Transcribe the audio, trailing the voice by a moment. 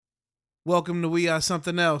Welcome to We Are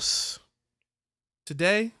Something Else.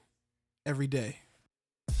 Today, every day.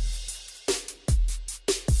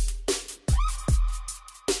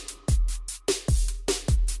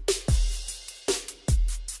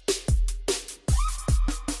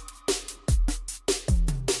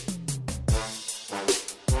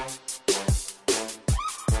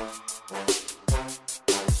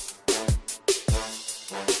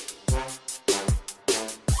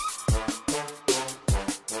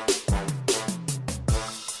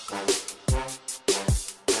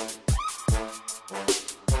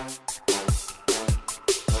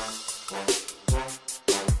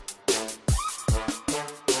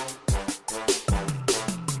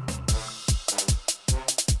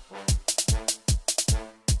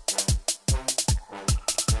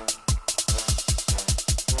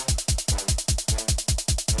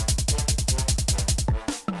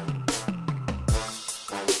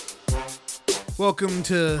 Welcome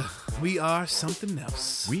to We Are Something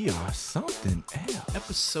Else. We are something else.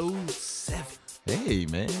 Episode 7. Hey,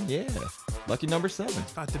 man, yeah. Lucky number 7.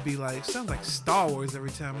 It's about to be like, sounds like Star Wars every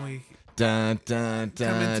time we Dun, dun,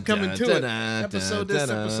 dun, come into it. dun, Episode dun, this,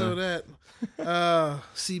 dun. episode that.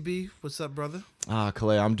 CB, what's up, brother?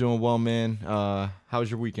 Calais, I'm doing well, man. How was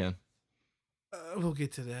your weekend? We'll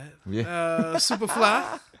get to that. Yeah.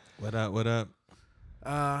 Superfly, What up? What up?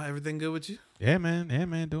 everything good with you? Yeah, man.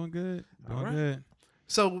 Doing good. All Doing right. good.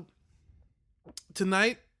 So,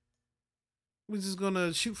 tonight, we're just going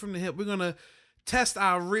to shoot from the hip. We're going to test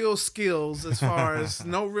our real skills as far as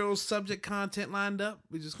no real subject content lined up.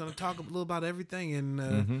 We're just going to talk a little about everything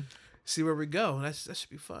and see where we go. That should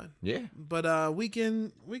be fun. Yeah. But we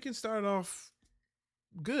can start off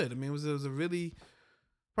good. I mean, it was a really,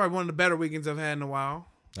 probably one of the better weekends I've had in a while.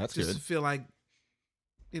 That's Just good. to feel like,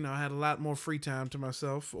 I had a lot more free time to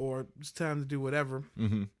myself or just time to do whatever.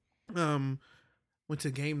 Mm-hmm. Went to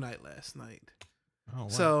game night last night. Oh, wow.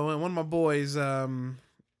 So, and one of my boys, and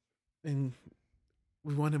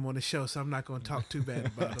we want him on the show, so I'm not going to talk too bad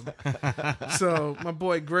about him. So, my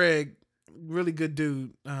boy Greg, really good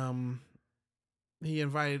dude. He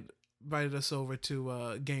invited us over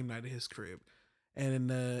to game night at his crib, and in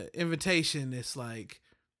the invitation, it's like,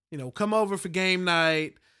 come over for game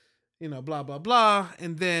night, blah blah blah,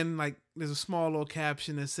 and then like there's a small little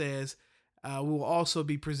caption that says, "We will also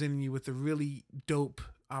be presenting you with a really dope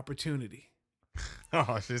opportunity."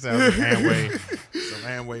 Oh, she sounds like Amway. Some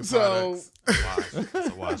Amway So- products. It's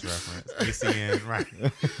a watch reference. ECN, right?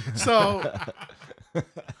 So,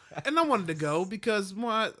 and I wanted to go because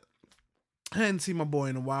I hadn't seen my boy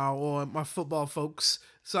in a while, or my football folks.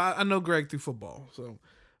 So I know Greg through football. So,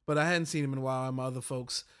 but I hadn't seen him in a while, and my other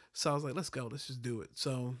folks. So I was like, let's go, let's just do it.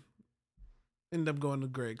 So, ended up going to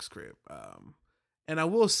Greg's crib. And I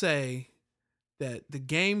will say that the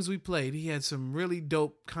games we played, he had some really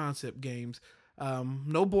dope concept games.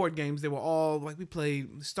 No board games. They were all like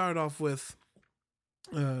started off with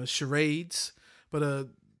charades, but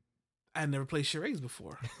I had never played charades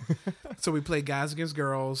before. So we played guys against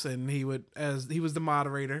girls, and he was the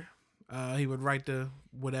moderator, he would write the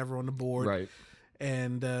whatever on the board, Right.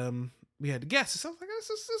 and we had to guess. So I was like, this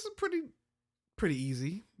is pretty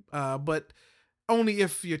easy, but only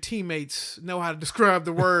if your teammates know how to describe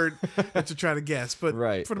the word that you're trying to guess. But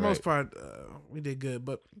Right, for the most part, we did good.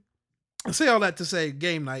 But I say all that to say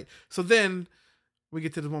game night. So then we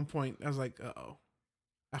get to the one point, I was like, uh-oh.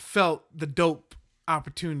 I felt the dope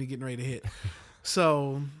opportunity getting ready to hit.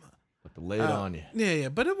 So But the lay it on you. yeah.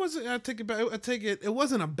 But it wasn't, I take it back. It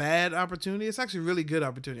wasn't a bad opportunity. It's actually a really good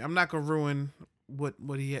opportunity. I'm not going to ruin what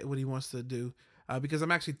he wants to do. Because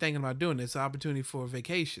I'm actually thinking about doing this. It's an opportunity for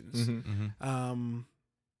vacations. Mm-hmm.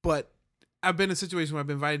 But I've been in a situation where I've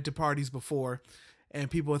been invited to parties before,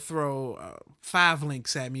 and people will throw 5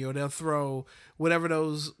 links at me, or they'll throw whatever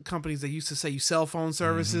those companies that used to say you cell phone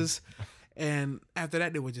services. And after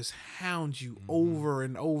that, they would just hound you over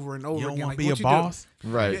and over and over You don't again. want Like, to be a what you boss?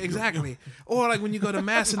 Right. Yeah, exactly. Or like when you go to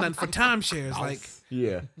Macedon for timeshares, like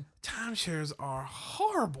Yeah. timeshares are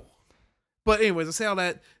horrible. But anyways, I say all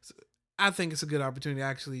that. I think it's a good opportunity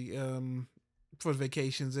actually for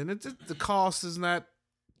vacations, and the cost is not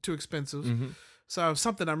too expensive. Mm-hmm. So it's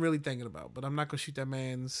something I'm really thinking about, but I'm not gonna shoot that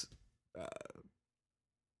man's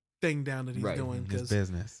thing down that he's Right. doing It's because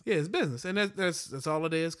business. yeah, it's business, and that's all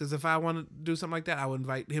it is. Because if I want to do something like that, I would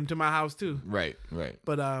invite him to my house too. Right. Right.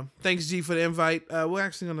 But thanks G for the invite. We're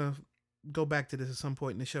actually gonna go back to this at some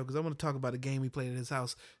point in the show because I want to talk about a game we played at his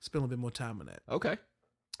house. Spend a bit more time on that. Okay.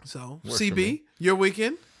 So Works for CB, me. your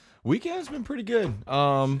weekend? Weekend's been pretty good.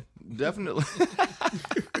 Definitely.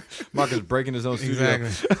 Marcus breaking his own studio.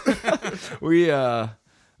 Exactly. We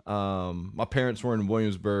My parents were in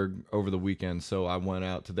Williamsburg over the weekend, so I went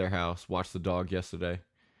out to their house, watched the dog yesterday.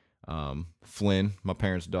 Flynn, my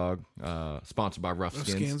parents' dog, sponsored by Rough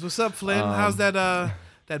Skins. What's up, Flynn? How's that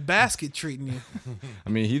basket treating you? I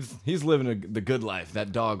mean, he's living the good life,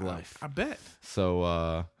 that dog life. I bet.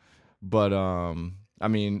 So, I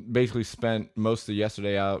mean, basically spent most of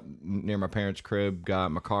yesterday out near my parents' crib,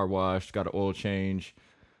 got my car washed, got an oil change,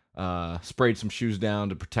 sprayed some shoes down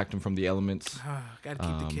to protect them from the elements. Got to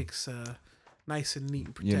keep the kicks nice and neat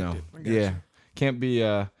and protected. You know, yeah. Can't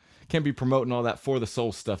be promoting all that for the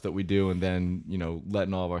soul stuff that we do and then,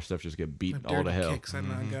 letting all of our stuff just get beat all to hell. Kicks, I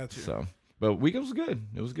know, I got you. So, but weekend was good.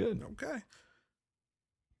 It was good. Okay.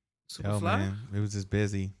 Superfly? Man, it was just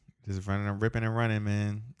busy. Just ripping and running,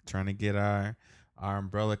 man. Trying to get our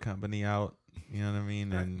umbrella company out. You know what I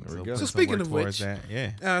mean? And there we go. So speaking of which,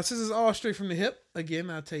 since it's all straight from the hip, again,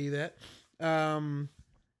 I'll tell you that. So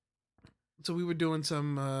we were doing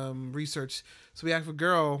some research. So we asked a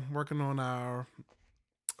girl working on our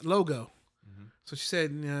logo. Mm-hmm. So she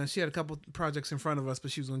said she had a couple projects in front of us,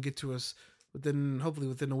 but she was going to get to us hopefully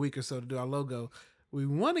within a week or so to do our logo. We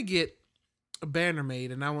want to get a banner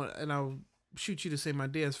made, and I'll shoot you the same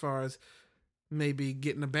idea as far as maybe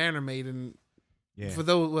getting a banner made and. Yeah. For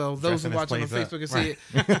those who watch on Facebook and see it,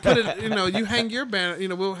 put it. You hang your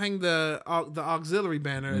banner. We'll hang the auxiliary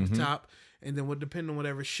banner at the top, and then depending on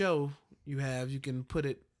whatever show you have, you can put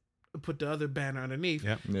the other banner underneath.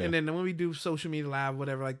 Yep. Yeah. And then when we do social media live,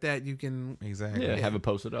 whatever like that, you can have it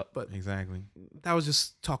posted up. But exactly, that was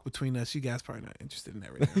just talk between us. You guys probably not interested in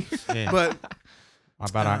that right now. Yeah. But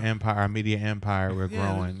about our empire, our media empire, we're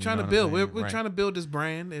growing. Trying to build. We're trying to build this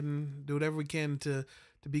brand and do whatever we can to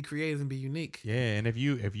be creative and be unique. Yeah, and if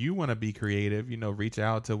you want to be creative, reach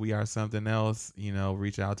out to We Are Something Else.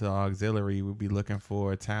 Reach out to Auxiliary. We'll be looking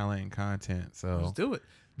for talent and content. So let's do it.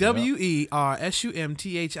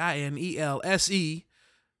 WERSUMTHINELSE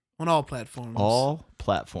on all platforms. All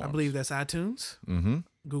platforms. I believe that's iTunes,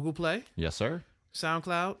 Google Play. Yes, sir.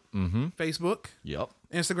 SoundCloud. Facebook. Yep.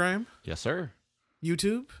 Instagram. Yes, sir.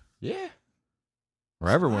 YouTube. Yeah. We're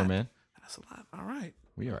everywhere, man. That's a lot. All right.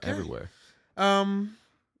 We are everywhere.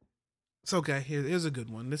 It's okay. Here's a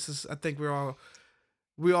good one. This is, I think we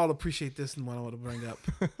all appreciate this and what I want to bring up.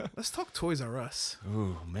 Let's talk Toys R Us.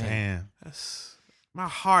 Ooh, man. My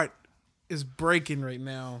heart is breaking right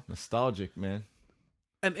now. Nostalgic, man.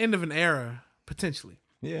 An end of an era, potentially.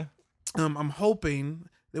 Yeah. I'm hoping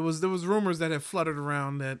there was rumors that have fluttered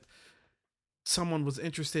around that someone was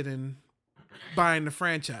interested in buying the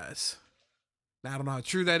franchise. Now I don't know how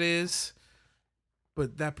true that is,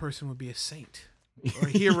 but that person would be a saint or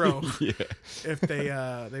a hero if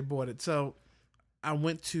they bought it. So I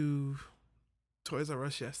went to Toys R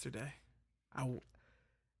Us yesterday.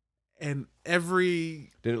 Did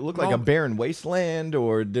it look like a barren wasteland,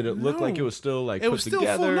 or did it look like it was still like put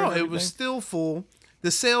together? Full. No, it was still full.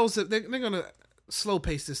 The sales they're gonna slow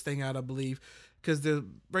pace this thing out, I believe, because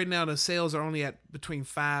right now the sales are only at between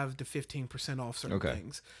 5 to 15% off certain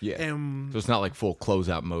things. Yeah, and so it's not like full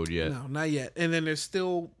closeout mode yet. No, not yet. And then there's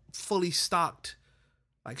still fully stocked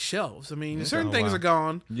like shelves. I mean, certain things are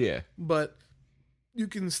gone. Yeah, but you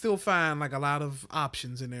can still find like a lot of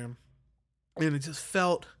options in there, and it just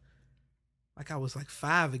felt like I was like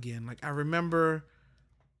 5 again. Like I remember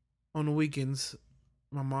on the weekends,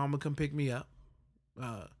 my mom would come pick me up.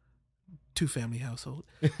 2-family household.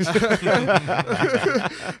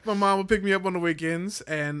 My mom would pick me up on the weekends,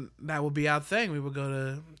 and that would be our thing. We would go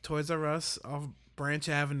to Toys R Us off Branch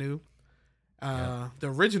Avenue, the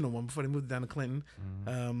original one before they moved down to Clinton.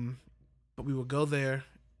 But we would go there,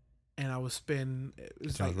 and I would spend. It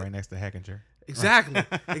was like right next to Heckinger. Exactly.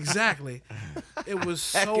 It was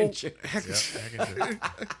so Heckinger.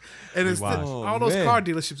 And it's still, all those car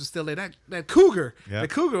dealerships are still there. That Cougar, the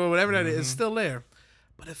Cougar or whatever that is still there.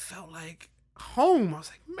 But it felt like home. I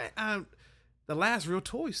was like, man, the last real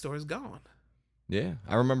toy store is gone. Yeah,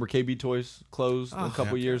 I remember KB Toys closed a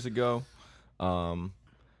couple years ago.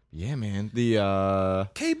 Yeah, man. The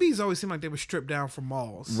KB's always seemed like they were stripped down from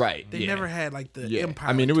malls. Right. They never had like the empire.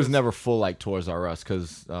 I mean, it was never full like Toys R Us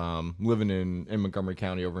because living in Montgomery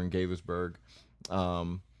County over in Gaithersburg,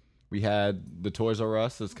 we had the Toys R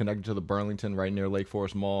Us that's connected to the Burlington right near Lake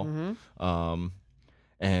Forest Mall.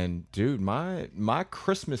 And dude, my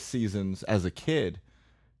Christmas seasons as a kid,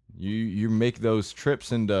 you make those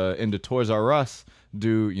trips into Toys R Us,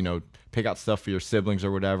 pick out stuff for your siblings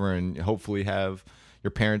or whatever, and hopefully have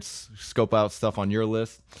your parents scope out stuff on your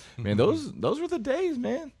list. Man, those were the days,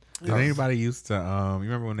 man. Did anybody used to, you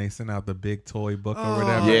remember when they sent out the big toy book or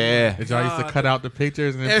whatever? Yeah. Did y'all used to cut out the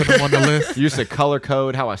pictures and then put them on the list? You used to color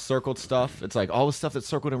code how I circled stuff. It's like all the stuff that's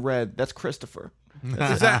circled in red, that's Christopher. Or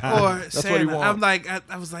what he Santa. want. I'm like,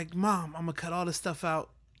 I was like, Mom, I'm gonna cut all this stuff out.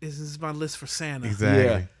 This is my list for Santa. Exactly.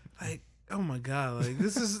 Yeah. Like, oh my god, like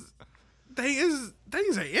this is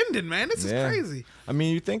things are ending, man. This is crazy. I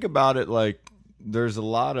mean, you think about it, like there's a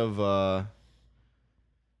lot of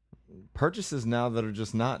purchases now that are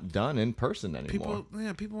just not done in person anymore.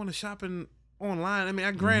 People want to shop online. I mean,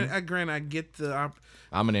 I get the.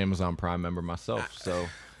 I'm an Amazon Prime member myself, so.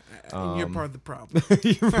 You're part of the problem.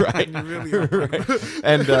 Right. You really are part of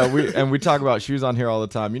the Right. And we talk about shoes on here all the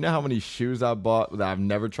time. You know how many shoes I bought that I've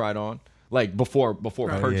never tried on, like before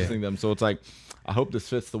purchasing them. So it's like, I hope this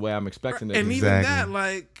fits the way I'm expecting it. And even that,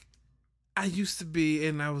 like, I used to be,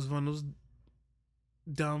 and I was one of those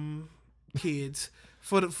dumb kids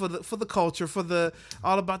for the culture,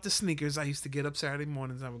 all about the sneakers. I used to get up Saturday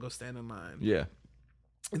mornings. I would go stand in line. Yeah.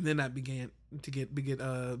 And then I began to get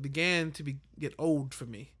old for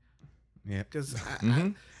me. Yeah, because Mm-hmm.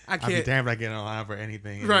 I I'd be can't. damned if I get online for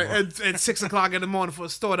anything. Right anymore. at 6 o'clock in the morning for a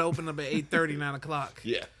store to open up at 8:30, 9 o'clock.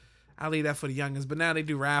 Yeah. I leave that for the youngins, but now they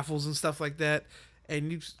do raffles and stuff like that,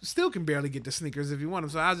 and you still can barely get the sneakers if you want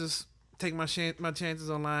them. So I just take my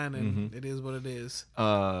chances online, and it is what it is.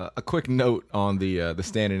 A quick note on the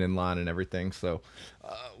standing in line and everything. So,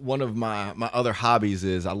 one of my other hobbies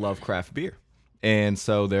is I love craft beer, and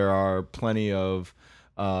so there are plenty of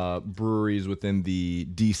breweries within the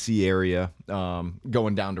DC area,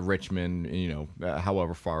 going down to Richmond,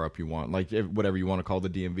 however far up you want, like whatever you want to call the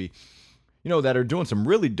DMV, that are doing some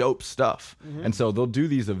really dope stuff. And so they'll do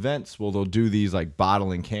these events. Well, they'll do these like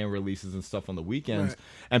bottle and can releases and stuff on the weekends,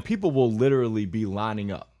 and people will literally be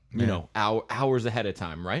lining up, hours ahead of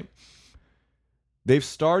time, right? They've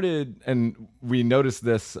started, and we noticed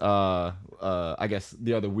this, I guess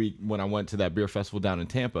the other week when I went to that beer festival down in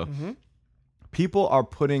Tampa. People are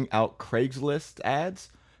putting out Craigslist ads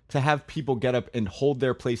to have people get up and hold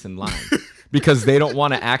their place in line because they don't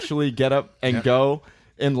want to actually get up and go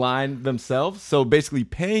in line themselves. So basically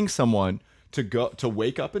paying someone to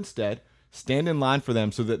wake up instead, stand in line for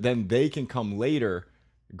them so that then they can come later,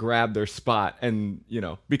 grab their spot. And,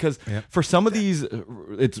 because for some of these,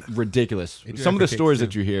 it's ridiculous. Some of the stories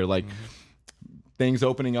that you hear, like, things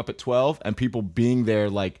opening up at 12 and people being there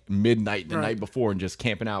like midnight the night before and just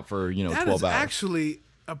camping out for 12 hours. That is actually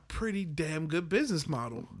a pretty damn good business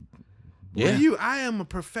model. Yeah, I am a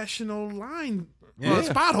professional line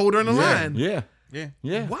spot holder in the line. Yeah.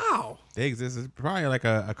 Wow. They exist. It's probably like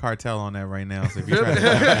a cartel on that right now. So if you try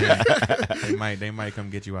to they might come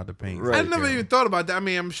get you out the paint. Right. I never even thought about that. I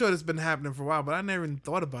mean, I'm sure it's been happening for a while, but I never even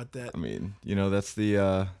thought about that. I mean, that's the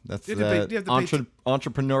You have to pay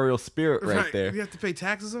entrepreneurial spirit right there. You have to pay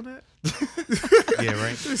taxes on that? Yeah,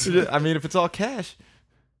 right. I mean, if it's all cash.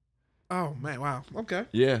 Oh man, wow. Okay.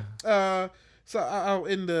 Yeah. So I'll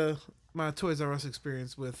end my Toys R Us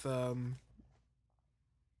experience with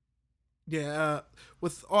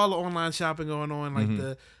with all the online shopping going on, like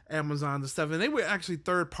the Amazon and stuff, and they were actually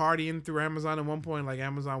third partying through Amazon at one point. Like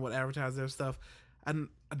Amazon would advertise their stuff, and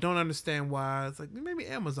I don't understand why. It's like maybe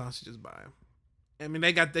Amazon should just buy them. I mean,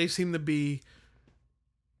 they seem to be.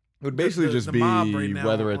 It would basically just the be mob right now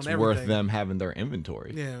whether on it's everything. worth them having their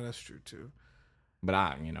inventory. Yeah, that's true too. But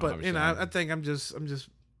I think I'm just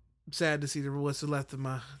sad to see the what's left of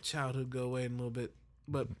my childhood go away in a little bit.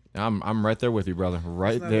 But I'm right there with you, brother.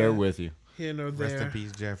 Right there with you. Here nor there. Rest in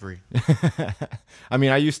peace, Jeffrey. I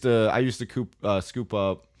mean, I used to scoop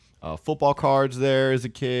up football cards there as a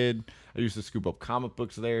kid. I used to scoop up comic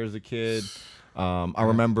books there as a kid. I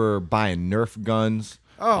remember buying Nerf guns.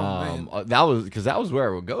 Oh man, that was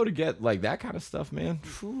where I would go to get like that kind of stuff, man.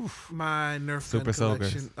 Whew. My Nerf Super gun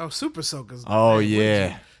Soakers. collection. Oh, Super Soakers. Oh Man,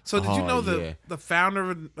 yeah. So did you know yeah. the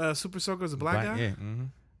founder of Super Soakers is a black guy? Yeah. Mm-hmm.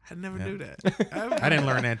 I never knew that. I didn't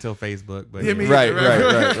learn that until Facebook, but Yeah, me Right.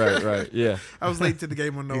 either, Right. Yeah. I was late to the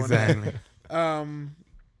game on knowing exactly. that.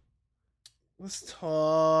 Let's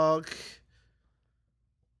talk.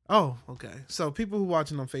 Oh, okay. So people who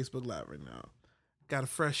watching on Facebook Live right now got a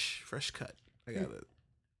fresh cut. I got it.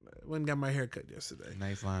 Went and got my hair cut yesterday.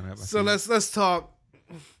 Nice lineup. So let's talk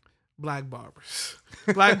black barbers,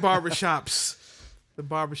 black barbershops, the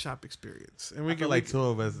barbershop experience, and I feel like two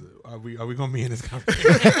of us are we gonna be in this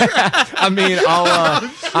conversation? I mean,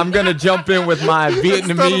 I'm gonna jump in with my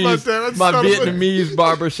Vietnamese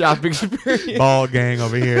barbershop experience. Ball gang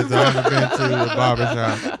over here. So I've been to a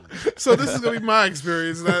barbershop. So this is gonna be my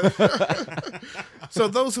experience. So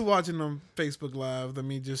those who watching on Facebook Live, let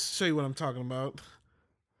me just show you what I'm talking about.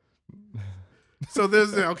 So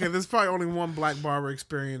there's probably only one black barber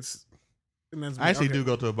experience. And that's me. I actually do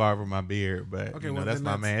go to a bar for my beard, but then that's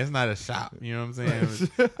my man. It's not a shop. You know what I'm saying?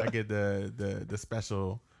 I get the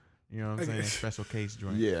special, you know what I'm saying, special case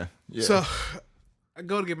joint. Yeah. So I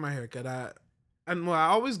go to get my haircut. I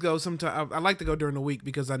always go. Sometimes I like to go during the week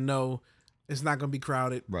because I know it's not going to be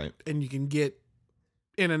crowded, Right. and you can get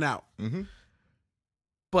in and out. Mm-hmm.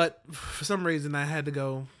 But for some reason, I had to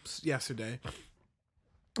go yesterday.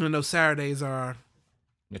 I know Saturdays are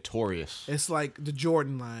Notorious. It's like the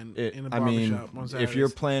Jordan line in a barbershop on Saturdays. If you're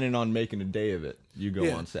planning on making a day of it, you go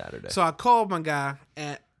on Saturday. So I called my guy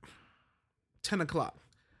at 10 o'clock.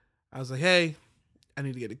 I was like, hey, I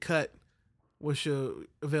need to get a cut. What's your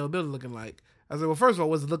availability looking like? I was like, well, first of all,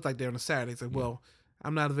 what does it look like there on a Saturday? He's like, well,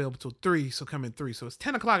 I'm not available till 3, so come in 3. So it's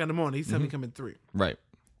 10 o'clock in the morning. He's telling me come in 3. Right.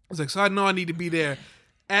 I was like, so I know I need to be there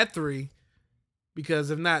at 3 because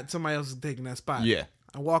if not, somebody else is taking that spot. Yeah.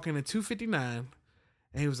 I walk in at 2:59.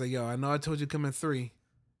 And he was like, yo, I know I told you to come at 3.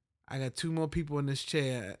 I got 2 more people in this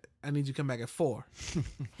chair. I need you to come back at 4.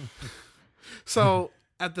 So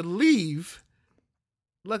at the leave,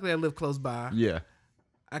 luckily I live close by. Yeah.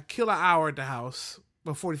 I kill an hour at the house,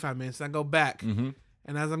 about 45 minutes. And I go back. Mm-hmm.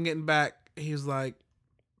 And as I'm getting back, he was like,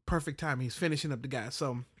 perfect time. He's finishing up the guy.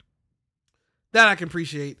 So that I can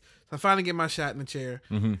appreciate. So I finally get my shot in the chair.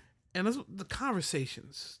 Mm-hmm. And those the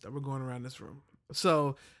conversations that were going around this room.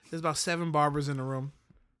 So there's about 7 barbers in the room.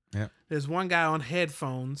 Yeah. There's one guy on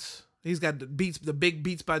headphones. He's got the big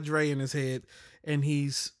Beats by Dre in his head, and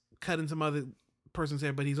he's cutting some other person's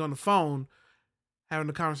hair, but he's on the phone having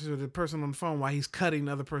a conversation with the person on the phone while he's cutting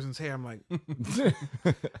the other person's hair. I'm like,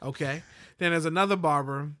 okay. Then there's another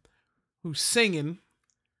barber who's singing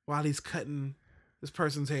while he's cutting this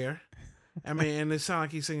person's hair. I mean, and it sounds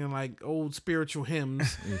like he's singing like old spiritual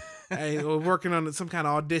hymns, or working on some kind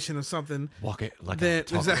of audition or something. Walk it like Then,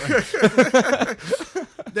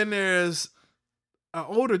 then there's an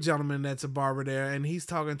older gentleman that's a barber there, and he's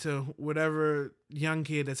talking to whatever young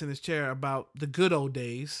kid that's in his chair about the good old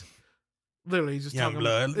days. Literally, he's just Young talking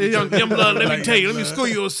blood. young blood. Let me Like tell you, young let me blood. school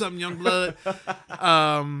you or something, young blood.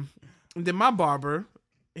 And then my barber,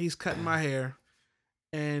 he's cutting my hair,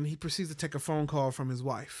 and he proceeds to take a phone call from his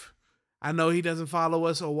wife. I know he doesn't follow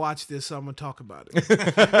us or watch this, so I'm gonna talk about it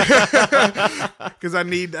because I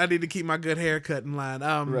need to keep my good haircut in line.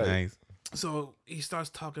 Right. Nice. So he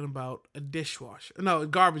starts talking about a dishwasher, no,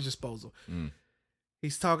 garbage disposal.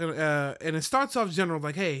 He's talking, and it starts off general,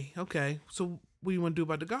 like, "Hey, okay, so what do you want to do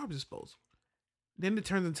about the garbage disposal?" Then it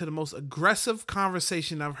turns into the most aggressive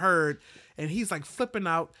conversation I've heard, and he's like flipping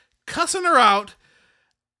out, cussing her out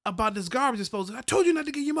about this garbage disposal. I told you not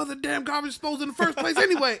to get your mother damn garbage disposal in the first place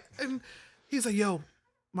anyway. And he's like, yo,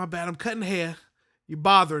 my bad, I'm cutting hair. You're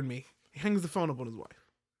bothering me. He hangs the phone up on his wife.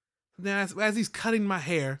 Then as he's cutting my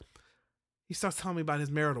hair, he starts telling me about his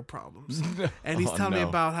marital problems. And he's telling me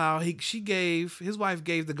about how his wife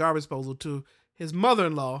gave the garbage disposal to his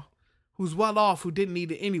mother-in-law, who's well off, who didn't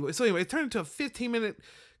need it anyway. So anyway, it turned into a 15-minute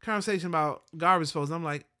conversation about garbage disposal. I'm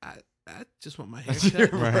like, I just want my hair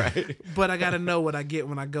cut. Right. But I got to know what I get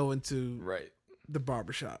when I go into Right. the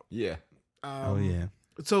barbershop. Yeah. Oh yeah.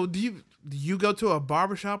 So do you go to a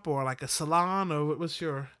barbershop or like a salon, or what's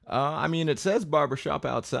your... I mean, it says barbershop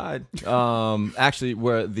outside. Actually,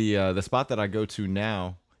 where the spot that I go to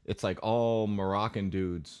now, it's like all Moroccan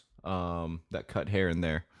dudes that cut hair in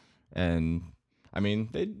there, and I mean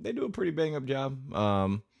they do a pretty bang up job.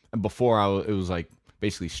 And before it was like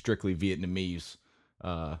basically strictly Vietnamese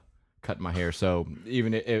cutting my hair. So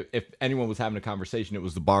even if anyone was having a conversation, it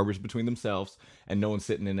was the barbers between themselves, and no one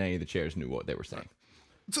sitting in any of the chairs knew what they were saying.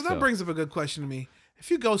 So that brings up a good question to me. If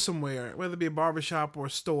you go somewhere, whether it be a barbershop or a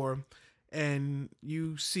store, and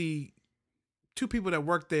you see 2 people that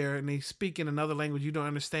work there and they speak in another language you don't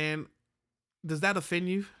understand, does that offend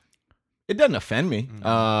you? It doesn't offend me.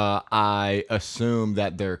 I assume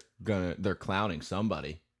that they're clowning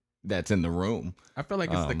somebody that's in the room. I feel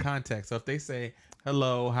like it's the context. So if they say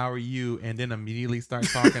hello, how are you, and then immediately start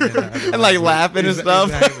talking in the other And like language, laughing and stuff.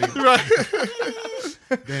 exactly. Right.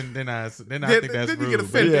 then I think that's then you rude. get But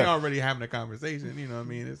offended. if they're already having a conversation, you know what I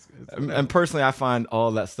mean? It's And personally, I find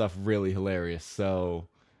all that stuff really hilarious. So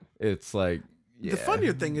it's like, yeah. The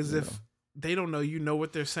funnier thing is if they don't know you know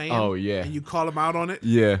what they're saying. Oh, yeah. And you call them out on it.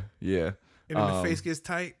 Yeah. And then the face gets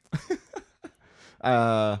tight.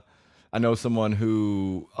 I know someone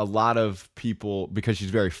who a lot of people, because she's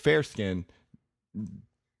very fair skinned,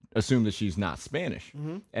 assume that she's not Spanish.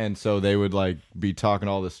 And so they would like be talking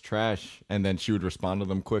all this trash, and then she would respond to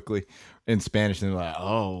them quickly in Spanish, and they're like,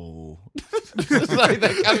 oh. Just like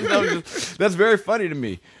that kind of stuff. That's very funny to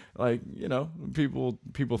me. Like, you know, people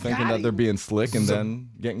thinking that they're being slick and then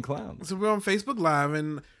getting clowned. So we're on Facebook Live,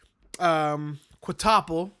 and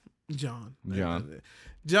Quintuple John John.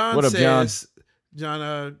 John What up, John? says,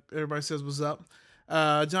 John, everybody says what's up.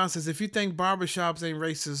 John says, if you think barbershops ain't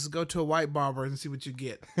racist, go to a white barber and see what you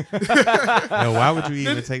get. No, why would you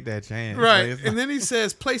even take that chance? Right. Like, And then he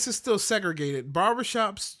says, places still segregated.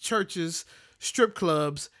 Barbershops, churches, strip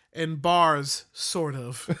clubs, and bars, sort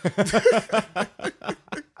of.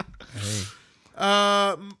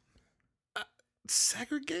 hey.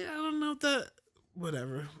 Segregate? I don't know if that...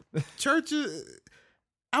 Whatever. Churches...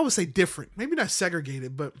 I would say different. Maybe not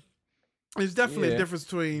segregated, but there's definitely a difference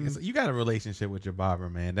between... You got a relationship with your barber,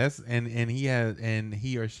 man. That's and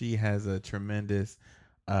he or she has a tremendous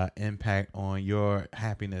impact on your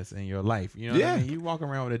happiness and your life. You know what I mean? You walk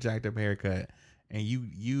around with a jacked up haircut and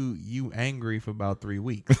you angry for about 3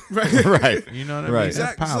 weeks. Right. You know what I mean?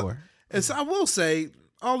 Exactly. That's power. So I will say,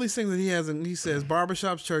 all these things that he has, and he says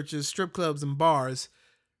barbershops, churches, strip clubs, and bars,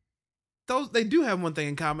 they do have one thing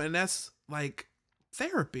in common, and that's like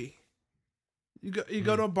therapy. You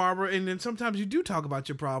go to a barber, and then sometimes you do talk about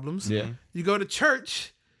your problems. Yeah. You go to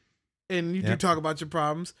church, and you do talk about your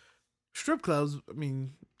problems. Strip clubs, I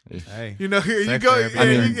mean, Hey, you go. therapy,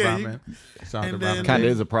 Kind of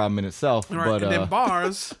is a problem in itself, right, but and then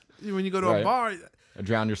bars. When you go to a bar,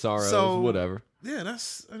 drown your sorrows, whatever. Yeah,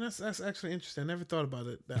 that's actually interesting. I never thought about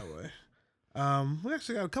it that way. We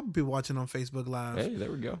actually got a couple people watching on Facebook Live. Hey,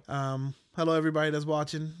 there we go. Hello everybody that's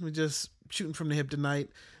watching. We're just shooting from the hip tonight.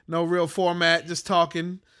 No real format, just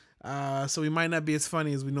talking. So we might not be as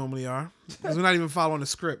funny as we normally are because we're not even following a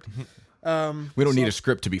script. We don't need a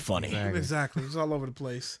script to be funny. Exactly. It's all over the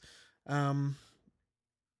place. All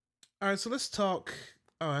right, so let's talk.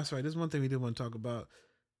 Oh, that's right. There's one thing we did want to talk about.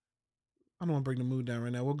 I don't want to bring the mood down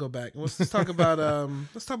right now. We'll go back. Let's talk about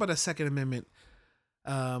that Second Amendment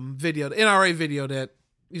video, the NRA video that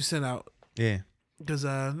you sent out. Yeah, because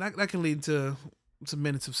that can lead to some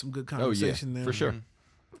minutes of some good conversation there for sure.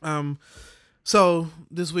 So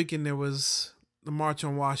this weekend there was the March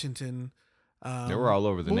on Washington. They were all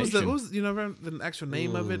over the nation. What was the actual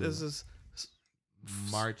name of it? Is this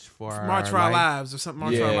March for Our Lives or something?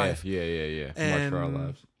 March for Our Life. Yeah. And, March for Our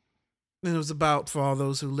Lives. And it was about, for all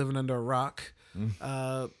those who are living under a rock,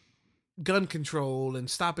 gun control and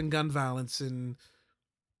stopping gun violence and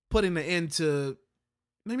putting an end to,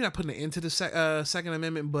 maybe not putting an end to the Second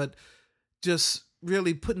Amendment, but just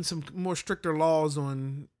really putting some more stricter laws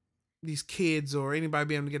on these kids or anybody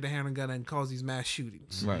being able to get their hand on a gun and cause these mass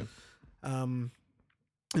shootings. Right. And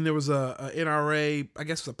there was a NRA, I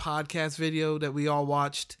guess it was a podcast video that we all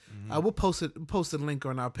watched. We'll post a link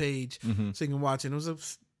on our page so you can watch it. It was a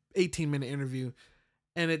 18-minute interview,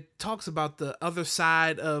 and it talks about the other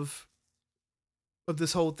side of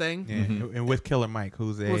this whole thing. Yeah. And with Killer Mike,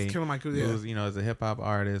 who's is a hip hop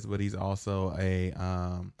artist, but he's also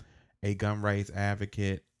a gun rights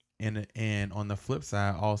advocate, and on the flip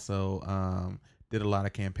side, also did a lot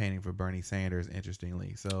of campaigning for Bernie Sanders.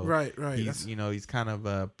 Interestingly, so right. He's kind of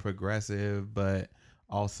a progressive, but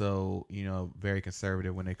also very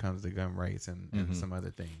conservative when it comes to gun rights and some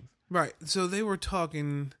other things. Right. So they were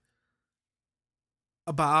talking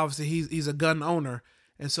about, obviously he's a gun owner,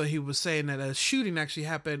 and so he was saying that a shooting actually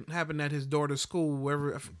happened at his daughter's school,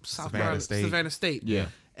 wherever Savannah State. Yeah.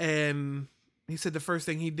 And he said the first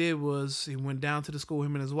thing he did was he went down to the school,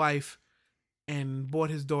 him and his wife, and bought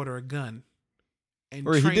his daughter a gun.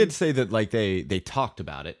 Or he did say that like they talked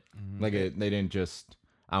about it, like they didn't just.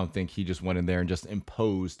 I don't think he just went in there and just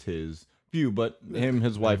imposed his view, but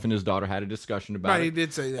his wife, and his daughter had a discussion about it. Right, he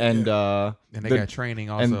did say that. And and they got training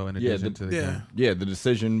also in addition to the gun. Yeah, the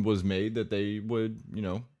decision was made that they would,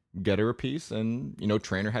 get her a piece, and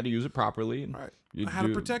train her how to use it properly, and how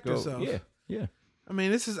to protect herself. Yeah. I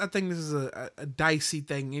mean, I think this is a dicey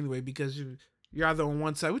thing anyway, because you're either on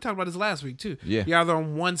one side. We talked about this last week too. Yeah. You're either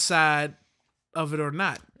on one side of it or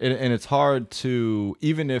not. And it's hard to,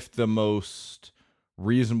 even if the most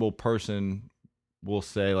reasonable person will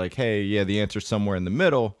say like, hey, yeah, the answer's somewhere in the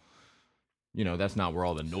middle, that's not where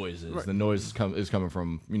all the noise is. Right. The noise is coming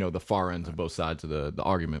from, the far ends of both sides of the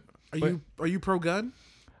argument. Are you pro-gun?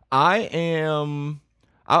 I am.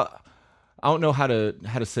 I don't know how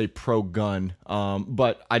to say pro-gun,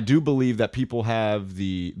 but I do believe that people have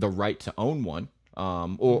the right to own one,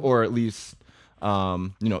 or at least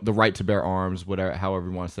the right to bear arms, whatever, however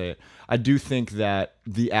you want to say it. I do think that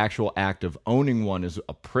the actual act of owning one is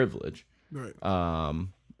a privilege. Right.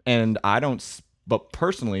 And I don't, but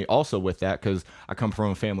personally also with that, because I come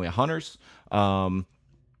from a family of hunters.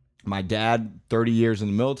 My dad, 30 years in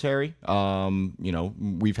the military,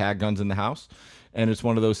 we've had guns in the house, and it's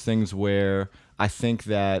one of those things where I think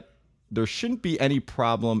that there shouldn't be any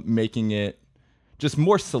problem making it just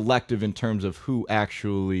more selective in terms of who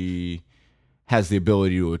actually has the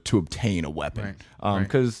ability to obtain a weapon. Right.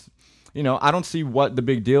 Because, I don't see what the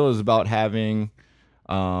big deal is about having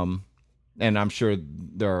And I'm sure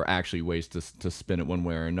there are actually ways to spin it one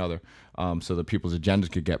way or another, so that people's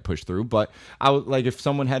agendas could get pushed through. But I would like if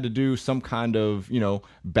someone had to do some kind of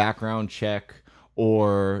background check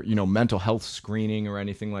or mental health screening or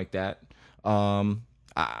anything like that.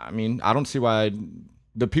 I mean, I don't see why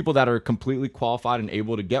the people that are completely qualified and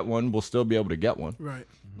able to get one will still be able to get one. Right.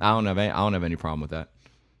 I don't have any problem with that.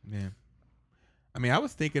 Yeah. I mean, I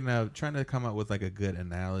was thinking of trying to come up with like a good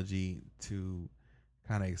analogy to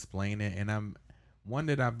kind of explain it, and one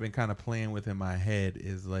that I've been kind of playing with in my head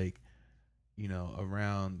is like,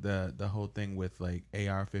 around the whole thing with like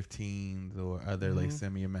AR-15s or other like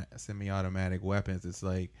semi-automatic weapons. It's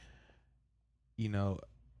like,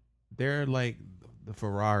 they're like the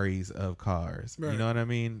Ferraris of cars. Right. You know what I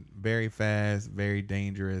mean? Very fast, very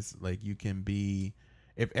dangerous. Like you can be.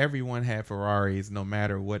 If everyone had Ferraris, no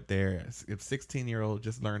matter what if 16-year-old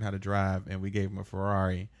just learned how to drive and we gave him a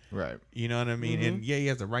Ferrari, right? You know what I mean? And yeah, he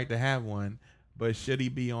has the right to have one, but should he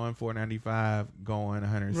be on 495 going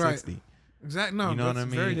 160? Right. Exactly. No, you know what I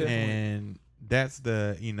mean? Very and that's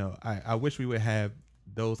the I wish we would have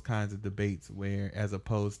those kinds of debates where, as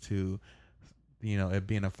opposed to it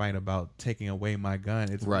being a fight about taking away my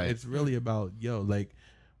gun, it's really about like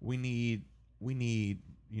we need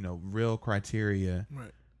real criteria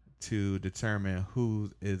to determine who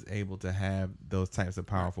is able to have those types of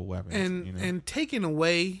powerful weapons. And taking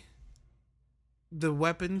away the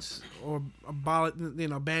weapons or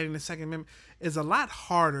banning the Second Amendment is a lot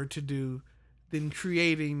harder to do than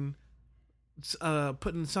creating,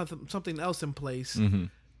 putting something else in place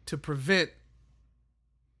to prevent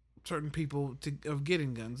certain people of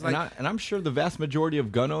getting guns. And I'm sure the vast majority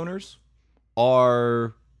of gun owners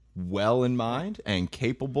are well in mind and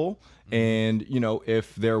capable, and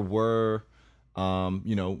if there were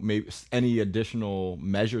maybe any additional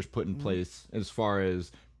measures put in place as far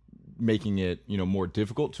as making it more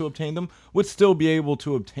difficult to obtain them, would still be able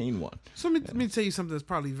to obtain one. So let me tell you something that's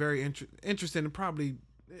probably very interesting and probably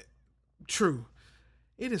true.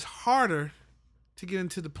 It is harder to get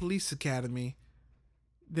into the police academy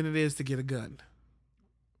than it is to get a gun.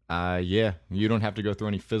 Yeah, you don't have to go through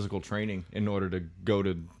any physical training in order to go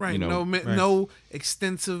to no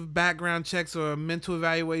extensive background checks or a mental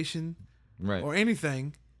evaluation, or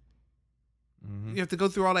anything. You have to go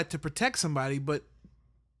through all that to protect somebody, but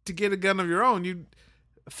to get a gun of your own,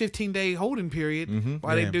 a 15-day holding period.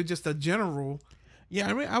 While they do just a general. Yeah,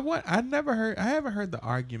 I mean, I haven't heard the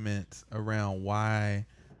arguments around why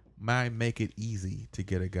make it easy to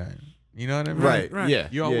get a gun. You know what I mean? Right. Yeah.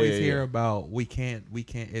 You always hear about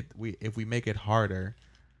if we make it harder.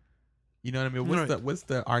 You know what I mean? What's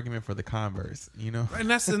the argument for the converse? And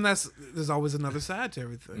that's there's always another side to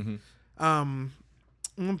everything. One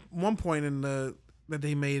point that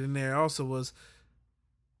they made in there also was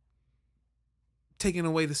taking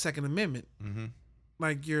away the Second Amendment.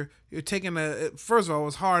 Like you're taking first of all, it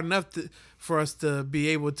was hard enough for us to be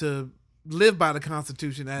able to live by the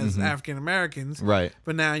Constitution as African Americans, right?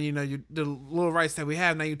 But now the little rights that we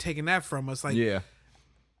have, now you're taking that from us. Like,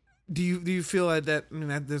 do you feel like that? I mean,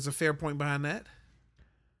 that there's a fair point behind that?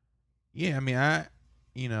 Yeah, I mean, I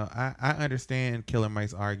understand Killer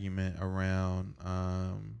Mike's argument around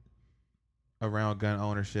gun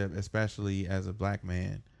ownership, especially as a black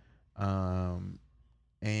man,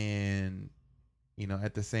 and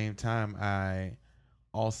at the same time, I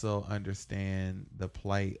also understand the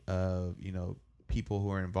plight of people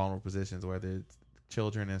who are in vulnerable positions, whether it's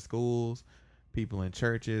children in schools, people in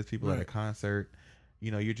churches, people at a concert.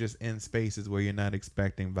 You're just in spaces where you're not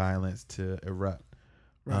expecting violence to erupt,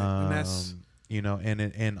 right? And that's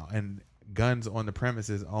and guns on the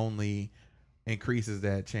premises only increases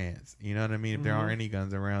that chance. You know what I mean? If there aren't any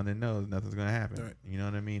guns around, then nothing's gonna happen. Right. You know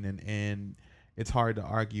what I mean? And it's hard to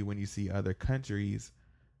argue when you see other countries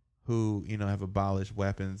who have abolished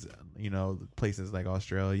weapons, places like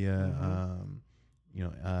Australia,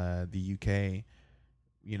 the UK,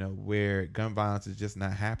 where gun violence is just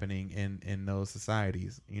not happening in those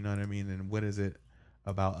societies. You know what I mean? And what is it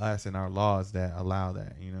about us and our laws that allow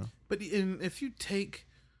that? But if you take,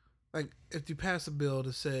 if you pass a bill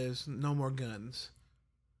that says no more guns,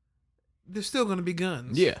 there's still going to be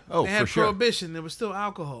guns. Yeah. Oh, they had for sure. Prohibition. There was still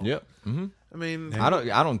alcohol. Yep. Mm-hmm. I mean, I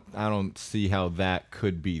don't see how that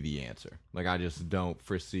could be the answer. Like, I just don't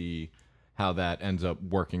foresee how that ends up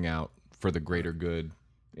working out for the greater good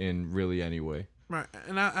in really any way. Right.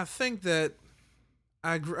 And I think that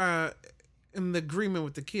in the agreement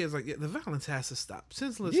with the kids, the violence has to stop.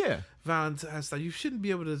 Senseless violence has to stop. You shouldn't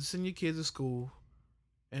be able to send your kids to school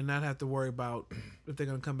and not have to worry about if they're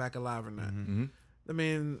going to come back alive or not. I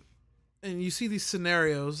mean, and you see these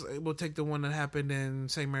scenarios. We'll take the one that happened in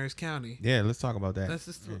St. Mary's County. Yeah, let's talk about that. That's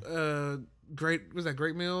just Great. Was that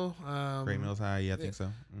Great Mill? Great Mills High. Yeah, I think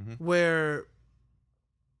so. Mm-hmm. Where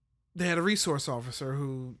they had a resource officer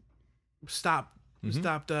who stopped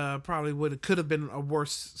probably what could have been a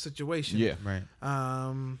worse situation. Yeah. Right.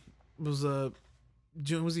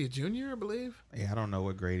 Was he a junior, I believe? Yeah, I don't know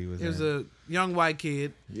what grade he was He was in. a young white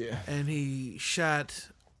kid. Yeah. And he shot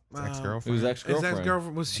His ex-girlfriend. It was his ex-girlfriend.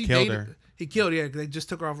 ex-girlfriend. Was she Killed dated? her. He killed her. Yeah, 'cause they just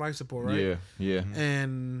took her off life support, right? Yeah. Yeah.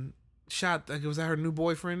 And shot. Like, was that her new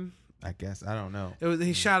boyfriend? I guess. I don't know.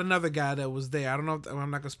 He shot another guy that was there. I don't know. I'm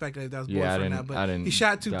not gonna speculate if that was Yeah, boyfriend now, but didn't he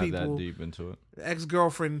shot two dive people. that deep into it. The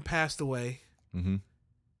ex-girlfriend passed away, Mm-hmm.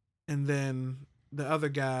 and then the other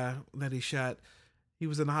guy that he shot, he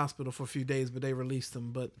was in the hospital for a few days, but they released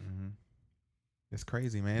him. But It's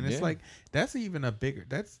crazy, man. It's Yeah. like that's even a bigger.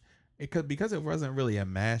 Because it wasn't really a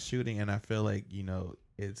mass shooting, and I feel like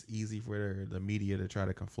it's easy for the media to try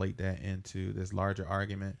to conflate that into this larger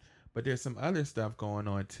argument. But there's some other stuff going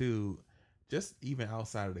on too, just even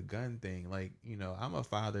outside of the gun thing. Like, I'm a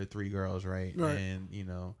father of 3 girls, right? And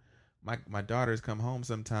my daughters come home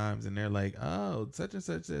sometimes and they're like, oh, such and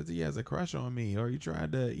such says he has a crush on me, or you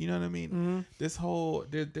tried to, you know what I mean? Mm-hmm. This whole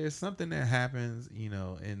there's something that happens,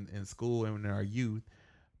 in school and in our youth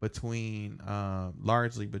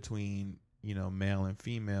largely between male and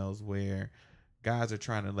females, where guys are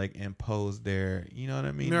trying to like impose their, you know what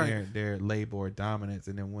I mean, right. their label or dominance,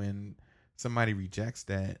 and then when somebody rejects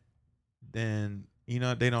that, then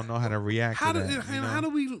they don't know how to react to that. How do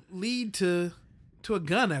we lead to a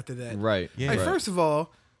gun after that? Right. Yeah. Like, right. first of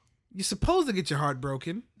all, you're supposed to get your heart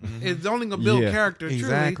broken. Mhm. It's only gonna build Yeah. character.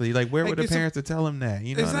 Exactly. Truly. Like, where Like, were the it's parents to tell him that?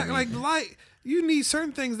 You know Exactly. what I mean? Like you need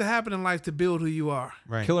certain things to happen in life to build who you are.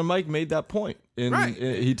 Right. Killer Mike made that point. Right.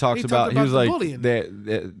 He talks He about, talked he was about like, the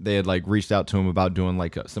bullying. they had like reached out to him about doing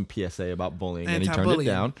like some PSA about bullying, and he turned it Anti-bullying.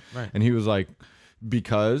 down. Right. And he was like,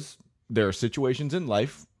 because there are situations in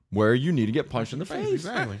life where you need to get punched in the face.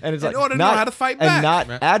 Exactly. And it's In like, order to know how to fight back. and not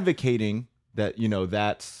Right. advocating that,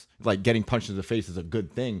 that's like getting punched in the face is a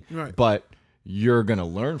good thing. Right. But you're going to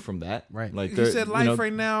learn from that. Right. Like, You there- said life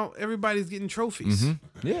right now, everybody's getting trophies. Mhm.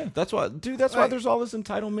 Yeah, that's why, dude. That's why Right. there's all this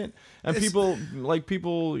entitlement, and It's- people,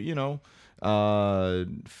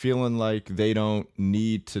 feeling like they don't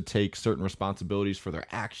need to take certain responsibilities for their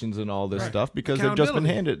actions and all this Right. stuff because they've just been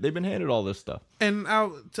Accountability. they've been handed all this stuff. And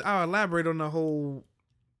I'll elaborate on the whole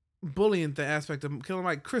bullying aspect of Killer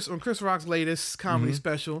Mike. On Chris Rock's latest comedy Mhm.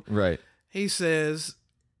 special, Right. he says,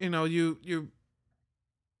 you're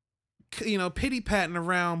pity patting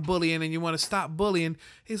around bullying and you want to stop bullying.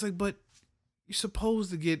 He's like, but you're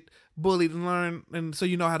supposed to get bullied and learn, and so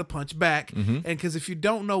you know how to punch back. Mhm. And because if you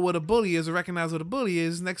don't know what a bully is or recognize what a bully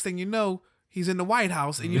is, next thing you know, he's in the White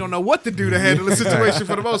House and you don't know what to do to handle the situation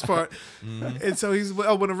for the most part. And so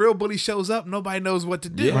when a real bully shows up, nobody knows what to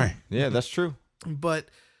do. Yeah. Right. Yeah, that's true. But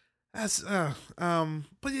that's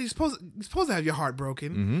but you're supposed to have your heart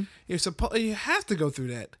broken. Mhm. You have to go through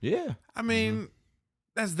that. Yeah. I mean,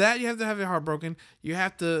 that's that. You have to have your heart broken. You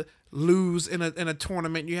have to lose in a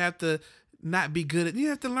tournament. You have to not be good at. You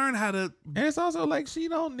have to learn how to. And it's also like she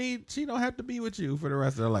don't have to be with you for the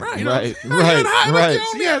rest of her life. Right, You know? Right. You're in high- Right. you're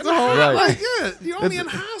only She has in a whole high- Right. like, yeah, you're only in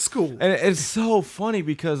high school. And it's so funny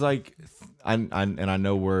because like I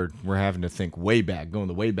know we're having to think way back, going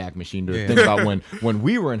the way back machine to Yeah. think about when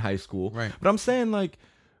we were in high school. Right. But I'm saying like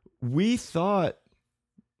we thought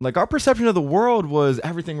like our perception of the world was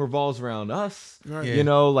everything revolves around us. Right. Yeah. You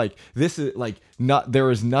know, like this is like there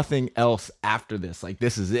is nothing else after this. Like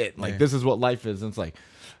this is it. Like Yeah. this is what life is. And it's like,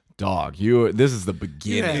 dog, this is the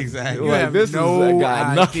beginning. Yeah, exactly. You Like have this no is got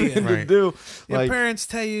idea. nothing to Right. do. Your Like parents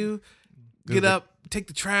tell you, get up, take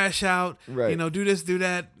the trash out. Right. Do this, do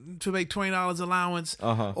that to make $20 allowance.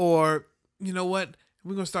 Uh-huh. Or you know what?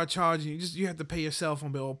 We're gonna start charging you. You have to pay your cell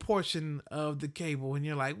phone bill, a portion of the cable, and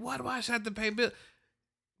you're like, "What? Why should I have to pay bill?"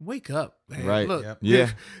 Wake up, man. Right. Look, Yep.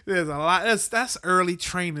 Yeah. there's a lot. That's early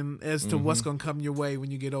training as to what's Mhm. gonna come your way when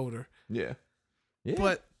you get older. Yeah. Yeah.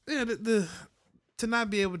 But yeah, the to not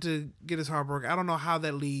be able to get his heart broken, I don't know how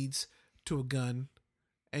that leads to a gun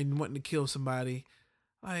and wanting to kill somebody.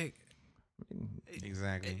 Like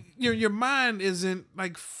Exactly. your mind isn't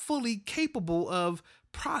like fully capable of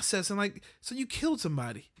processing. Like, so you killed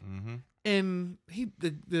somebody, Mm-hmm. and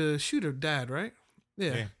the shooter died, right?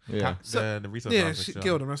 Yeah. Yeah. The resource Yeah, officer she killed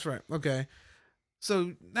killed him. That's right. Okay.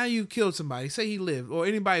 So now you killed somebody. Say he lived, or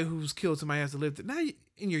anybody who's killed somebody has to live. Now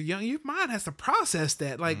your mind has to process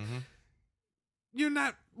that. Like Mhm. you're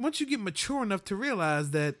not. Once you get mature enough to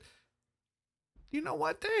realize that, you know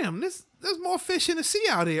what? Damn, there's more fish in the sea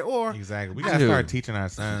out here. Or Exactly. We I gotta do. start teaching our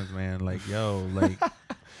sons, man. Like, yo, like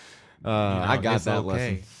I got it's that okay.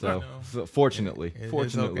 lesson. So fortunately, It's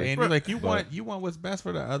fortunately, okay. And like you But- want what's best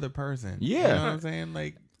for the other person. Yeah. You know what I'm saying?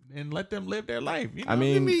 Like, and let them live their life. You know? I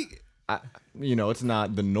mean, me- it's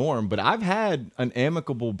not the norm, but I've had an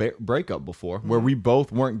amicable breakup before where we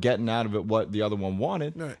both weren't getting out of it what the other one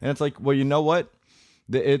wanted, Right. and it's like, well, you know what?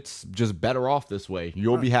 It's just better off this way.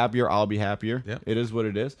 You'll be happier. I'll be happier. Yep. It is what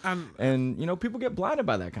it is. I'm- And people get blinded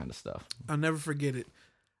by that kind of stuff. I'll never forget it.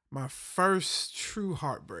 My first true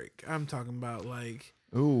heartbreak. I'm talking about like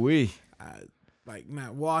Ooh wee. like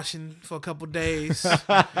not washing for a couple days,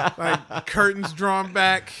 like curtains drawn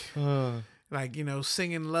back, like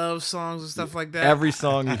singing love songs and stuff like that. Every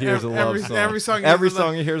song you hear is a love song. Every song. Every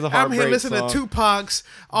song you hear is a I'm heartbreak here listening song. to Tupac's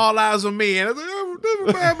 "All Eyes on Me," and it's like, oh, this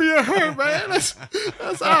reminds me of her, man.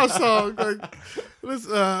 That's our song. Like,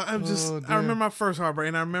 I remember my first heartbreak,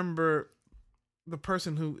 and I remember the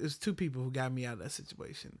person who is two people who got me out of that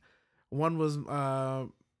situation. One was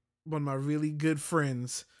one of my really good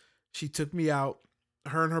friends. She took me out,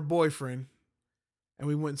 her and her boyfriend, and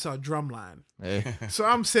we went and saw Drumline. Hey. So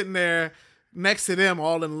I'm sitting there next to them,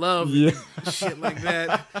 all in love, Yeah. and shit like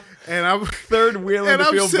that, and I'm Third wheeling and to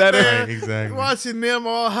I'm feel sitting better. there Right, exactly. watching them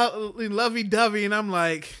all lovey-dovey, and I'm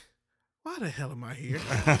like, why the hell am I here?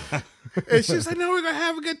 And she's like, no, we're gonna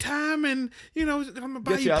have a good time, and I'm gonna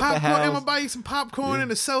buy Get you you out the popcorn. I'm house. gonna buy you some popcorn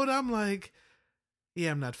and a soda. I'm like,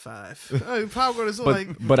 yeah, I'm not 5. Popcorn is like,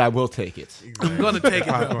 But I will take it. I'm gonna take it.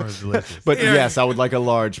 Popcorn Though. is delicious. But Yeah. yes, I would like a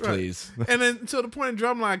large, Right. please. And then so the point in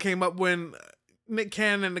Drumline came up when Nick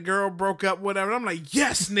Cannon and the girl broke up, whatever. I'm like,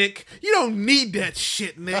 yes, Nick, you don't need that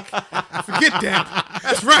shit, Nick. Forget that.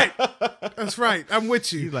 That's right. That's right. I'm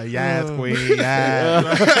with you. He's like, yes, queen,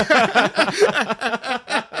 yes.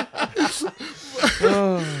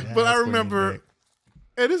 But I remember,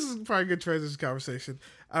 and this is probably a good transition conversation.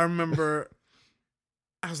 I remember,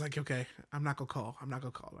 I was like, okay, I'm not gonna call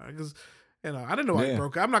her because I didn't know I Yeah.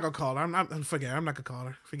 broke up. I'm not gonna call her. I'm not gonna call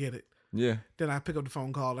her. Forget it. Yeah. Then I pick up the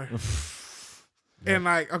phone, call her, and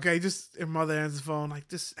like, okay, just her mother answers the phone, like,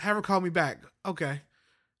 just have her call me back. Okay,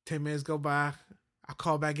 10 minutes go by. I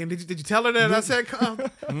call back in. Did you tell her that I said,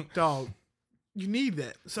 dog? You need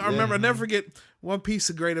that. So I remember, I never forget one piece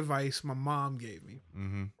of great advice my mom gave me.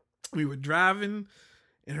 Mm-hmm. We were driving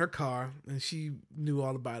in her car, and she knew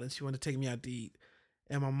all about it. She wanted to take me out to eat,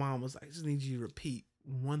 and my mom was like, "I just need you to repeat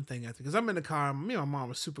one thing after." Because I'm in the car, me and my mom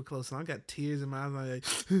were super close, and I got tears in my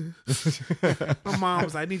eyes. Like, my mom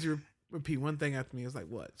was like, "I need you to repeat one thing after me." I was like,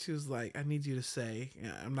 "What?" She was like, "I need you to say,"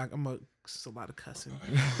 it's a lot of cussing.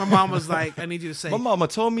 My mom was like, "I need you to say." My mama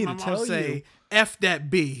told me my to mom tell say, you. "F that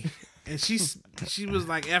B." And she was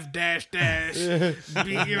like, F dash dash B,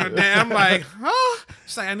 I'm like, huh?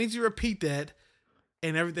 She's like, I need you to repeat that,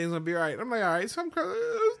 and everything's gonna be all right. I'm like, all right, so I'm kind of,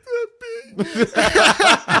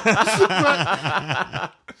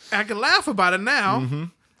 I can laugh about it now. Mm-hmm.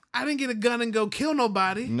 I didn't get a gun and go kill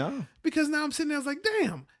nobody No. because now I'm sitting there. I was like,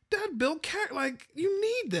 damn, that built character. Like, you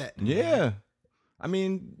need that. Yeah. I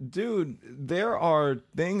mean, dude, there are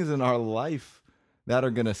things in our life that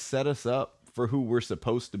are going to set us up for who we're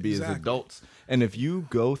supposed to be Exactly. as adults. And if you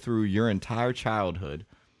go through your entire childhood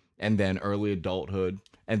and then early adulthood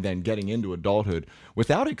and then getting into adulthood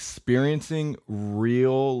without experiencing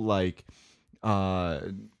real, like,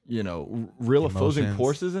 real opposing Emotions.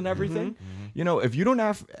 forces and everything, if you don't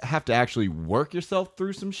have to actually work yourself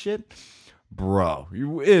through some shit, bro,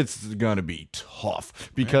 it's gonna be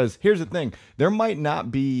tough. Because here's the thing, there might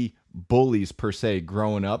not be bullies per se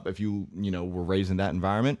growing up if you were raised in that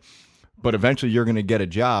environment, but eventually you're gonna get a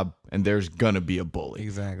job and there's gonna be a bully.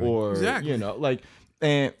 Exactly. Or Exactly.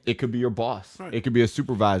 and it could be your boss, Right. it could be a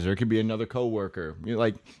supervisor, it could be another coworker.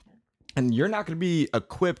 And you're not gonna be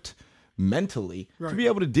equipped mentally to Right. be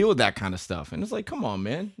able to deal with that kind of stuff. And it's like, come on,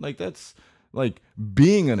 man. Like, that's like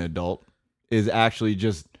being an adult is actually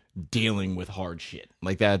just dealing with hard shit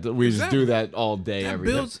like that. We just Exactly. do that all day, That every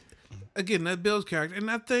day. builds, again, that builds character.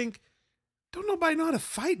 And I think, don't nobody know how to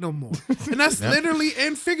fight no more. And that's literally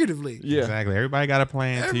and figuratively. Yeah. Exactly. Everybody got a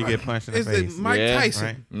plan until you get punched in the It's face. Mike Yeah,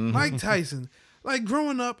 Tyson. right. Mike Tyson. Like,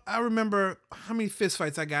 growing up, I remember how many fist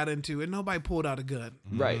fights I got into and nobody pulled out a gun.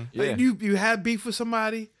 Right. Like, Yeah. you had beef with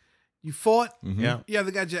somebody, you fought, Yeah. you either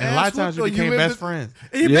got your And ass a lot of times you whooped or became lived best it- friends.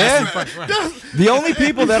 and your Yeah. best friend. The only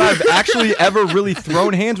people that I've actually ever really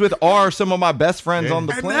thrown hands with are some of my best friends Yeah. on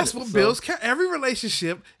the And planet. that's what So, builds character. Every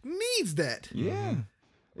relationship needs that. Yeah.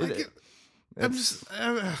 Like, I'm just,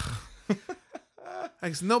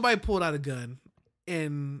 like, nobody pulled out a gun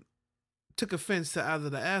and took offense to either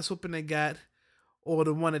the ass whooping they got or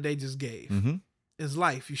the one that they just gave. Mm-hmm. It's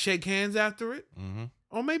life. You shake hands after it, Mm-hmm.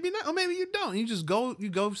 or maybe not, or maybe you don't. You just go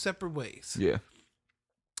separate ways. Yeah.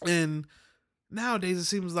 And nowadays it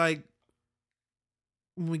seems like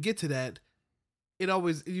when we get to that, it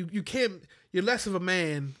always you can't. You're less of a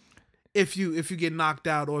man if you get knocked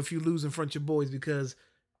out or if you lose in front of your boys because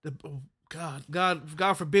God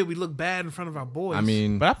forbid we look bad in front of our boys. I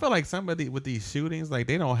mean, but I feel like somebody with these shootings, like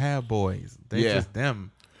they don't have boys. They just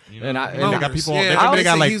them. You know? And they got people. Yeah, they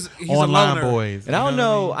got like he's online boys. And I don't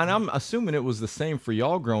know, and I'm assuming it was the same for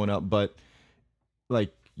y'all growing up, but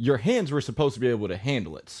like your hands were supposed to be able to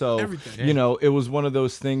handle it. So, Everything. you know, it was one of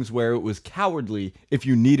those things where it was cowardly if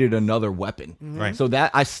you needed another weapon. Right. So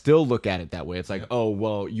that I still look at it that way. It's like, oh,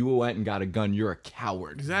 well, you went and got a gun. You're a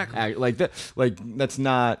coward. Exactly. Like that. Like that's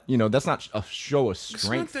not, you know, that's not a show of So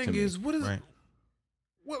strength. one to thing me. is, what is? Right.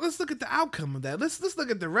 Well, let's look at the outcome of that. Let's look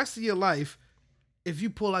at the rest of your life. If you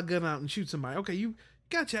pull a gun out and shoot somebody, okay, you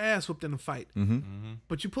got your ass whooped in a fight,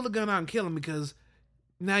 but you pull a gun out and kill him because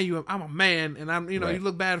now I'm a man and I'm, you know, Right. you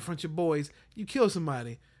look bad in front of your boys. You kill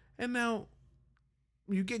somebody, and now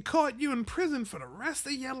you get caught. You in prison for the rest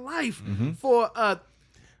of your life for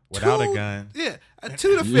Without a gun. Yeah, a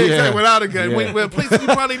 2 to 6 Yeah. without a gun. Yeah. Well, places you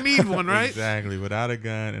probably need one, right? Exactly. Without a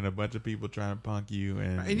gun and a bunch of people trying to punk you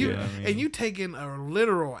and And you know what I mean? and you taking a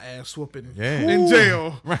literal ass whooping Yeah. in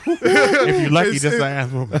jail. if you're lucky, It's- just an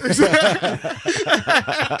ass whooping.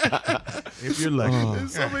 If you're lucky. In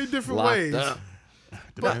so many different Locked ways. up.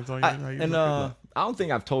 Depends on how you look at I don't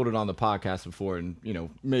think I've told it on the podcast before, and you know,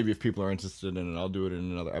 maybe if people are interested in it, I'll do it in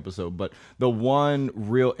another episode. But the one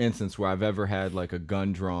real instance where I've ever had like a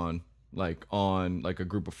gun drawn, like on like a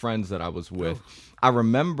group of friends that I was with, I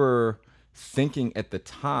remember thinking at the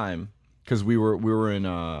time because we're in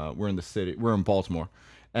the city, we're in Baltimore,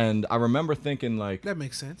 and I remember thinking like That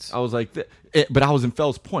makes sense. I was like, but I was in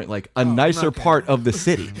Fells Point, like a nicer okay. part of the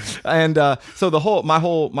city, and so my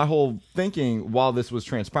whole thinking while this was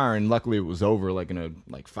transpiring, luckily it was over like in a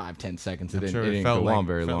 5-10 seconds. It didn't go on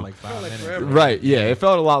very long. Like 5 minutes. forever. Right? Yeah, it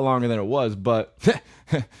felt a lot longer than it was, but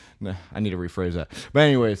no, I need to rephrase that. But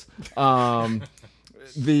anyways, I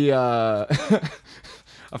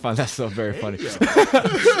find that stuff very funny.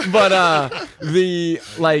 But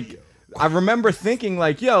I remember thinking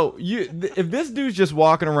like, yo, if this dude's just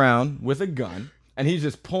walking around with a gun and he's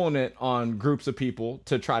just pulling it on groups of people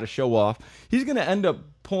to try to show off, he's gonna end up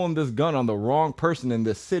pulling this gun on the wrong person in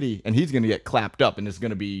this city, and he's gonna get clapped up, and it's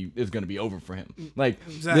gonna be over for him. Like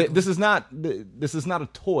Exactly. this is not a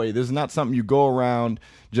toy. This is not something you go around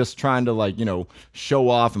just trying to like, you know, show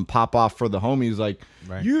off and pop off for the homies. Like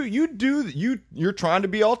Right. you're trying to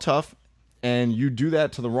be all tough, and you do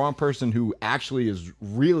that to the wrong person who actually is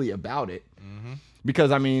really about it.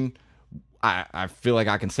 Because I mean, I feel like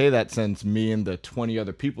I can say that since me and the 20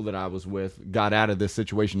 other people that I was with got out of this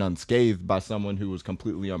situation unscathed by someone who was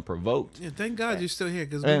completely unprovoked. Yeah, thank God you're still here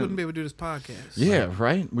because we And- wouldn't be able to do this podcast. Yeah,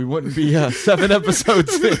 right? We wouldn't be 7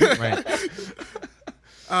 episodes in. Right.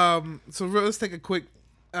 So let's take a quick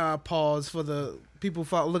pause for the people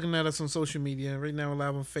looking at us on social media. Right now we're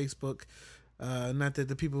live on Facebook. Not that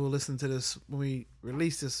the people who listen to this when we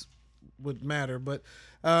release this would matter, but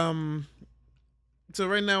so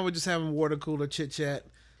right now we're just having water cooler chit chat.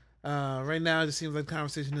 Right now it just seems like the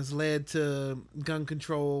conversation has led to gun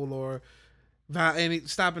control or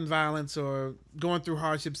stopping violence or going through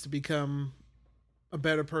hardships to become a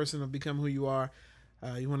better person or become who you are.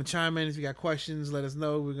 You want to chime in if you got questions, let us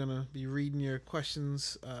know. We're gonna be reading your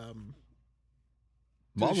questions.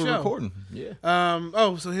 While the we're show. recording. Yeah.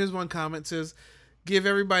 So here's one comment. It says, "Give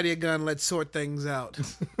everybody a gun. Let's sort things out."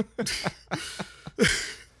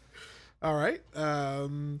 All right.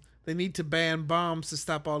 They need to ban bombs to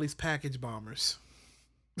stop all these package bombers.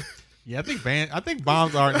 Yeah, I think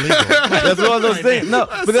bombs aren't legal. That's one of those things. No,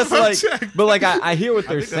 but that's like, I hear what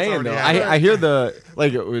they're think that's saying already though. happening. I hear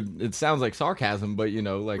it sounds like sarcasm, but you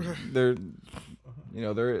know, like they're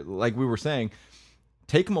like we were saying,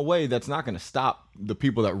 take them away. That's not going to stop the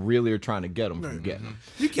people that really are trying to get them from getting them.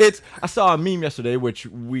 I saw a meme yesterday, which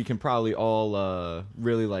we can probably all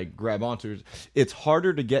really like grab onto. It's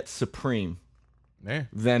harder to get Supreme Yeah.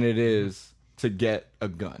 than it is to get a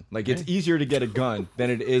gun. Like it's easier to get a gun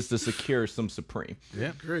than it is to secure some Supreme.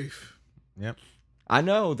 Yeah. Grief. Yep. I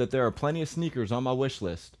know that there are plenty of sneakers on my wish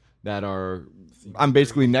list that I'm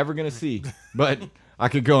basically never gonna see, but I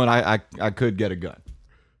could go and I could get a gun.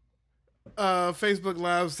 Facebook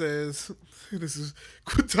Live says, this is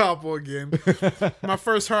Quintapo again. My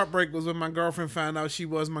first heartbreak was when my girlfriend found out she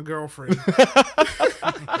was my girlfriend.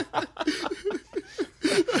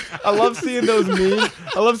 I love seeing those memes.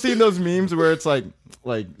 I love seeing those memes where it's like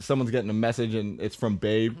someone's getting a message and it's from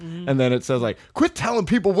Babe, and then it says like, "Quit telling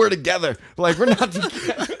people we're together. Like we're not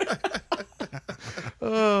together."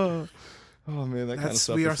 Oh. Oh man, that kind of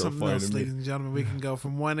stuff we are is so something funny else, to me. ladies and gentlemen. We can go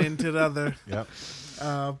from one end to the other. Yep.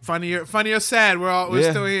 Funny or sad, we're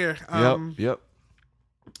still here. Yep.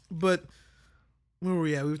 But where were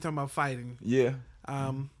we at? We were talking about fighting. Yeah.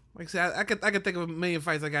 Like I said, I could think of a million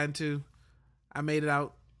fights I got into. I made it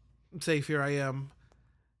out safe. Here I am.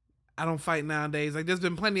 I don't fight nowadays. Like there's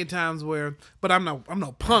been plenty of times where, but I'm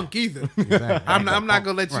no punk either. Exactly. I'm not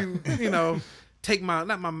gonna let you take my I'm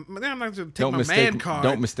not gonna take my man card.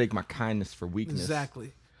 Don't mistake my kindness for weakness.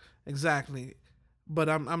 Exactly. But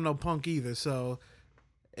I'm no punk either. So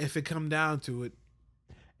if it come down to it,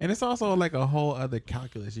 and it's also like a whole other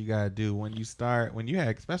calculus you gotta do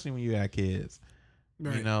especially when you have kids.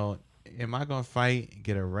 right. You know, am I gonna fight,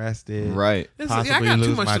 get arrested, Right. possibly I got lose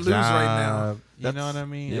too much my to lose job? right now. You know what I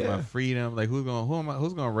mean? Yeah. My freedom. Like who's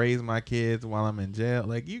gonna raise my kids while I'm in jail?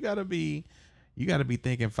 Like you gotta be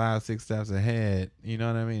thinking 5-6 steps ahead. You know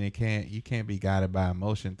what I mean? You can't be guided by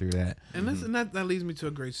emotion through that. And that leads me to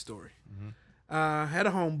a great story. I had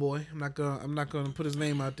a homeboy. I'm not gonna put his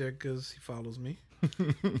name out there because he follows me.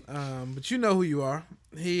 But you know who you are.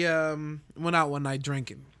 He went out one night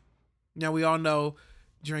drinking. Now we all know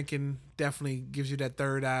drinking definitely gives you that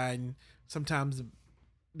third eye, and sometimes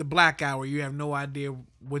the black hour you have no idea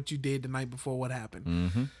what you did the night before, what happened.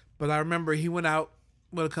 Mm-hmm. But I remember he went out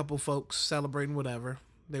with a couple folks celebrating whatever.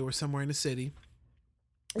 They were somewhere in the city,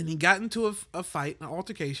 and he got into a fight, an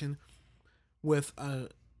altercation with a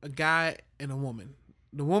guy and a woman.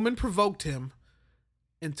 The woman provoked him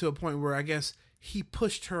into a point where I guess he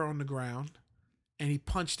pushed her on the ground and he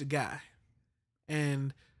punched the guy.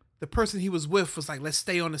 And the person he was with was like, let's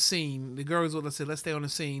stay on the scene. The girl was with us, said, let's stay on the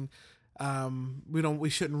scene. We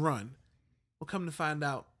shouldn't run. Well, come to find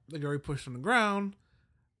out, the girl he pushed on the ground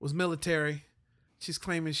was military. She's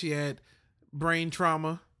claiming she had brain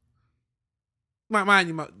trauma. Mind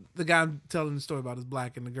you, the guy I'm telling the story about is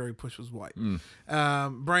black and the girl he pushed was white.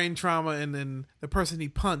 Brain trauma, and then the person he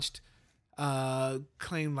punched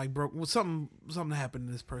claimed like something happened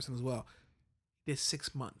to this person as well. Did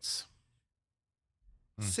 6 months.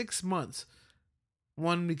 6 months.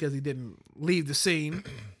 One, because he didn't leave the scene,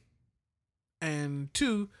 and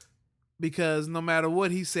two, because no matter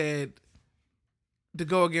what he said to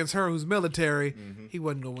go against her, who's military, he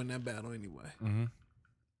wasn't gonna win that battle anyway. Mm-hmm.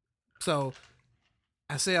 So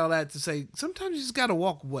I say all that to say sometimes you just gotta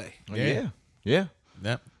walk away. Yeah.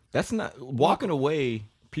 Yep. That's not walking away.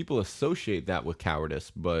 People associate that with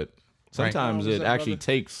cowardice, but sometimes it actually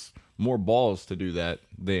takes more balls to do that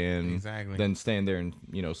than stand there and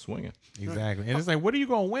swing it. Exactly. And it's like, what are you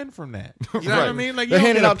gonna win from that? You know Right. what I mean? Like They're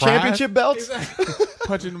you don't handing get a out prize. championship belts.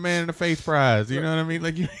 Punching the man in the face prize. You know what I mean?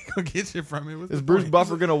 Like you ain't gonna get shit from it. What's Is the Bruce point?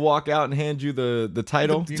 Buffer gonna walk out and hand you the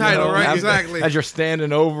title? The title, right? Exactly. As you're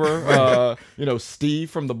standing over, Steve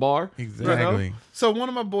from the bar. Exactly. So one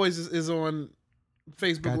of my boys is on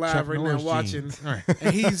Facebook Got Live Chuck right Norris now watching, jeans. Right.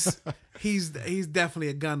 and he's definitely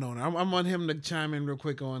a gun owner. I'm on him to chime in real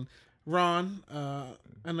quick on Ron.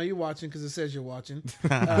 I know you're watching because it says you're watching.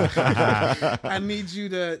 I need you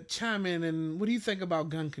to chime in. And what do you think about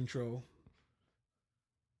gun control?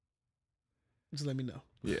 Just let me know.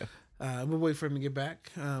 Yeah. We'll wait for him to get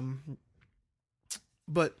back.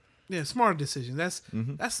 But yeah, smart decisions. That's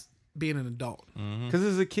being an adult. Because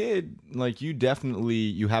as a kid, like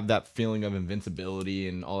you have that feeling of invincibility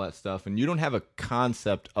and all that stuff, and you don't have a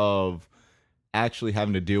concept of actually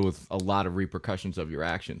having to deal with a lot of repercussions of your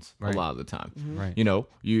actions a lot of the time. Right.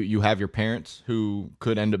 You have your parents who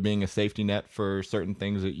could end up being a safety net for certain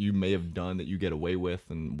things that you may have done that you get away with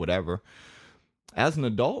and whatever. As an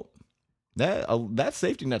adult, that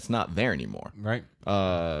safety net's not there anymore. Right.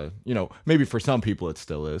 Maybe for some people it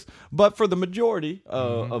still is, but for the majority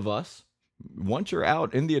of us, once you're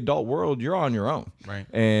out in the adult world, you're on your own. Right.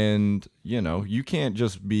 And you can't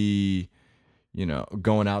just be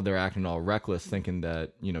going out there acting all reckless, thinking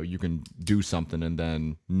that you can do something and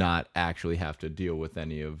then not actually have to deal with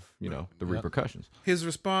any of the repercussions. His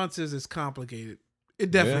response is it's complicated. It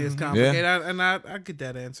definitely is complicated, I get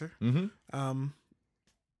that answer.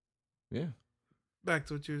 Yeah. Back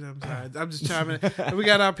to what you. I'm sorry. I'm just chiming in. We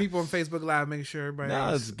got our people on Facebook Live, making sure everybody.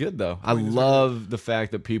 No, it's good though. I love the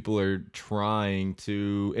fact that people are trying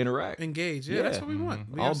to interact, engage. Yeah, that's what we want.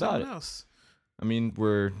 We all have about something it. else. I mean,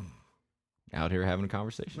 we're out here having a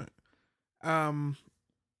conversation. I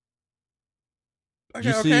Did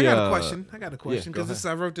you got see, a question. I got a question go because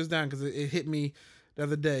I wrote this down because it hit me the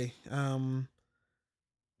other day.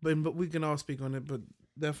 But we can all speak on it. But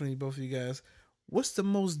definitely both of you guys. What's the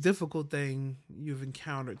most difficult thing you've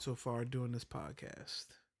encountered so far doing this podcast?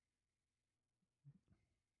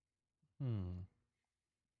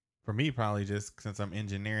 For me, probably just since I'm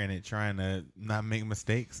engineering it, trying to not make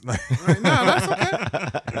mistakes. Right. No, that's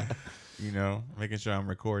okay. Making sure I'm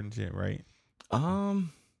recording shit right.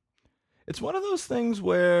 It's one of those things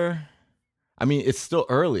where, I mean, it's still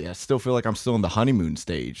early. I still feel like I'm still in the honeymoon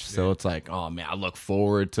stage. So it's like, oh man, I look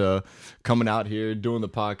forward to coming out here, doing the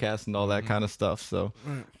podcast and all that kind of stuff. So,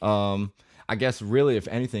 I guess really, if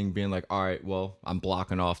anything, being like, all right, well, I'm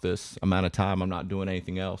blocking off this amount of time. I'm not doing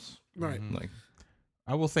anything else. Right. Like,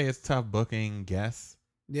 I will say it's tough booking guests.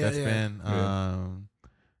 Yeah. That's been,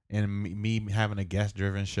 and me having a guest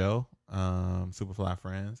driven show, Superfly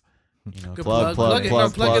Friends. Plug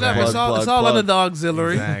it up. It's all under the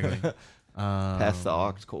auxiliary. Exactly. Pass the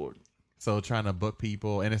aux cord. So trying to book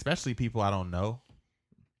people, and especially people I don't know.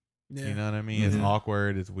 Yeah. You know what I mean? It's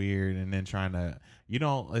awkward, it's weird, and then trying to,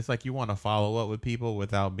 it's like you want to follow up with people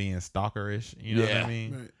without being stalkerish. You know what I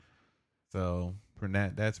mean? Right. So from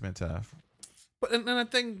that's been tough. But and I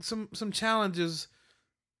think some challenges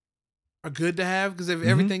are good to have, because if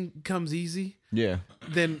everything comes easy,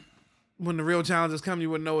 then when the real challenges come, you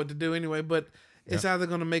wouldn't know what to do anyway. But it's either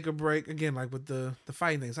going to make or break, again, like with the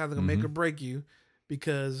fighting thing. It's either going to make or break you,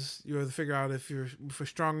 because you have to figure out if you're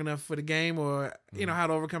strong enough for the game, or how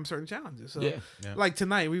to overcome certain challenges. So like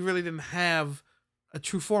tonight, we really didn't have a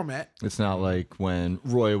true format. It's not like when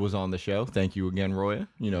Roya was on the show. Thank you again, Roya.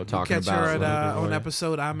 Talking catch about her at, on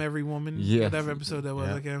episode I'm Every Woman. Whatever episode that was.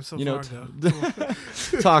 Yeah. Like, I'm so far ago.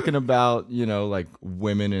 Talking about like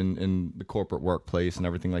women in the corporate workplace and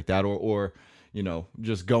everything like that, or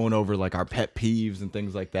just going over like our pet peeves and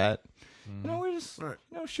things like that. We're just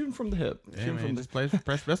shooting from the hip. Yeah, man, just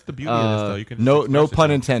that's the beauty of this, though. You can no pun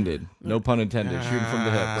intended. No pun intended. Shooting from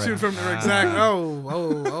the hip. Right? Shooting from the exact.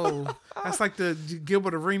 Oh. That's like the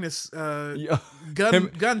Gilbert Arenas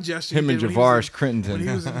gun gesture. Him and Javaris Crittenton when he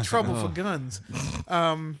was in trouble for guns.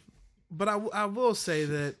 But I will say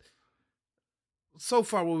that so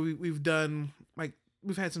far what we've done, like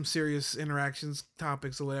we've had some serious interactions,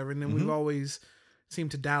 topics or whatever, and then we've always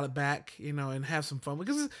seemed to dial it back, and have some fun,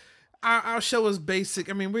 because our show is basic.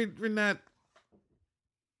 I mean, we're not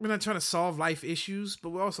trying to solve life issues, but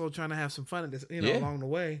we're also trying to have some fun at this, along the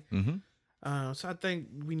way. So I think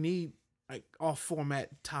we need like off format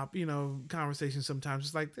conversations sometimes,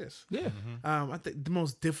 just like this. Yeah. I think the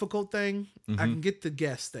most difficult thing, I can get the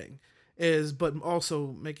guest thing, is but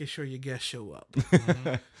also making sure your guests show up.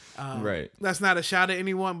 Right. That's not a shot at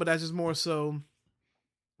anyone, but that's just more so,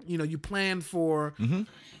 you plan for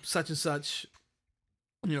such and such,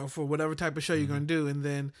 for whatever type of show you're going to do, and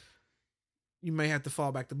then you may have to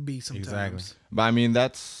fall back to B sometimes. Exactly. But I mean,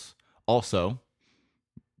 that's also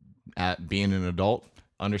at being an adult,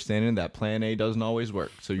 understanding that plan A doesn't always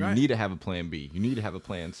work. So you need to have a plan B. You need to have a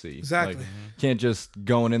plan C. Exactly. Like, can't just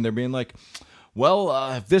going in there being like,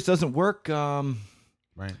 well, if this doesn't work, right.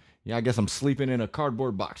 Yeah, I guess I'm sleeping in a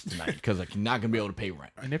cardboard box tonight because I'm not going to be able to pay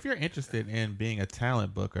rent. And if you're interested in being a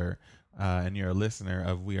talent booker, and you're a listener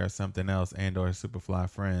of We Are Something Else and or Superfly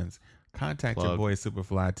Friends, contact your boy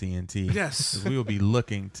Superfly TNT. Yes. We will be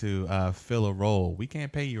looking to fill a role. We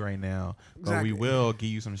can't pay you right now, but we will give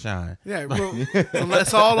you some shine. Yeah, well,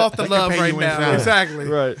 it's all off the love right now. Shine. Exactly.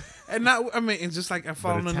 Right. And it's just like I'm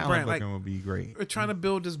following on the brand. Like, would be great. We're trying to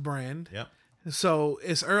build this brand. Yep. So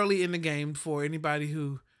it's early in the game for anybody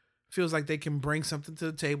who feels like they can bring something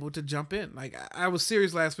to the table to jump in. Like, I was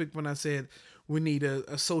serious last week when I said we need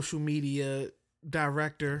a social media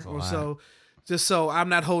director or so, just so I'm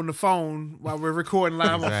not holding the phone while we're recording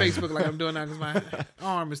live on Facebook like I'm doing now, because my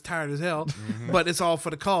arm is tired as hell. But it's all for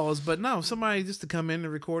the cause. But no, somebody just to come in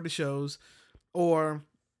and record the shows, or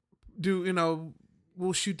do,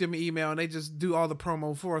 we'll shoot them an email and they just do all the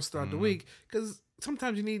promo for us throughout the week, because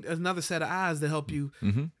sometimes you need another set of eyes to help you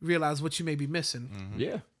realize what you may be missing.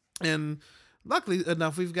 Yeah. And luckily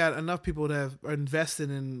enough, we've got enough people that have invested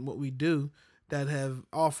in what we do that have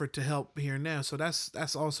offered to help here and there. So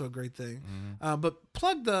that's also a great thing. But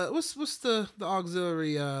plug what's the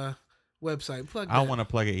auxiliary website? Plug that. I don't want to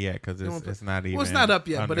plug it yet because it's not even. Well, it's not up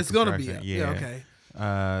yet, but it's gonna be up. Yeah. Okay.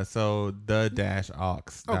 So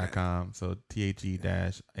the-aux.com. So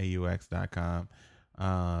the-aux.com.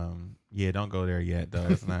 Yeah, don't go there yet though.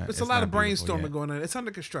 It's not. It's a lot of brainstorming going on. It's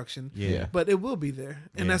under construction. Yeah, but it will be there,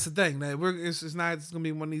 and that's the thing. That it's not. It's gonna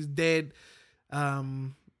be one of these dead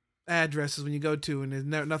addresses when you go to, and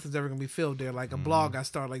nothing's ever gonna be filled there. Like a blog I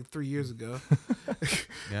started like 3 years ago.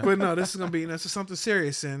 But no, this is gonna be something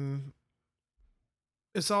serious, and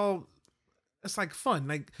it's like fun.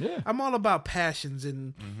 Like I'm all about passions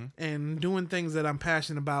and doing things that I'm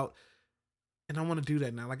passionate about. And I want to do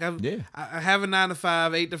that now. Like I have a 9 to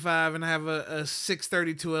 5, 8 to 5, and I have a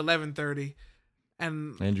 6:30 to 11:30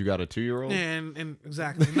 And you got a 2-year-old? And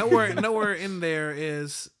exactly. Nowhere in there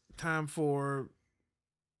is time for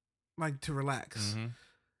like to relax. Mm-hmm.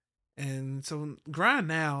 And so grind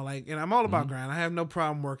now, like, and I'm all about Mhm. grind. I have no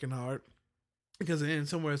problem working hard because in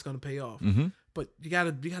somewhere it's going to pay off. Mm-hmm. But you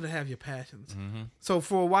gotta have your passions. Mm-hmm. So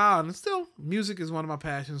for a while, and still, music is one of my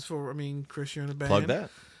passions. Chris, you're in a band. Plug that.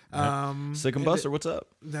 Sick and and Buster, what's up?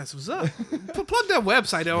 that's what's up. Plug that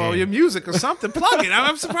website or Yeah. your music or something. Plug it.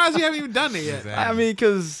 I'm surprised you haven't even done it yet. Exactly. I mean,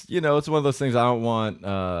 because, it's one of those things I don't want,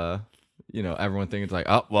 everyone thinking it's like,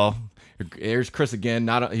 oh, well, here's Chris again.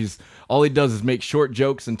 All he does is make short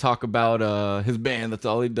jokes and talk about his band. That's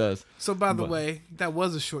all he does. So by the way, that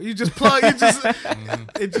was a short. You just plug. It just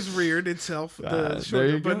it just reared itself. The short, there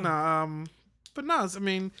you but go. no, I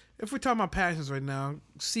mean, if we're talking about passions right now,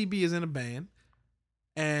 CB is in a band,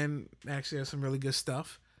 and actually has some really good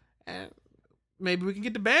stuff, and maybe we can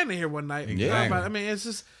get the band in here one night. Exactly. I mean, it's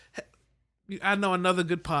just. I know another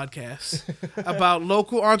good podcast about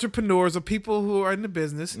local entrepreneurs or people who are in the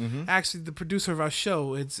business. Mm-hmm. Actually, the producer of our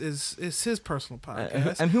show, it's his personal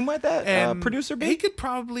podcast. And who might that And producer be? He could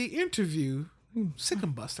probably interview Sick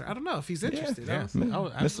and Buster. I don't know if he's interested. Yes.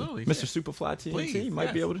 Oh, absolutely. Mr. Superfly TNT Please,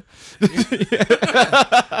 might be yes. able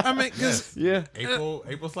to. I mean, because Yeah.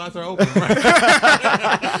 April slots are open. Right?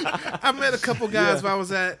 I met a couple guys while I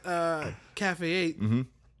was at Cafe 8, Mm-hmm.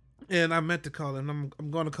 and I meant to call him.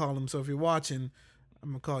 I'm going to call him. So if you're watching, I'm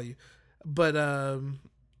gonna call you. But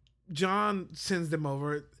John sends them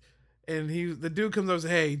over, and the dude comes over and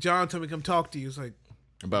says, "Hey, John told me to come talk to you." It's like,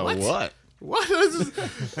 About What? what? what?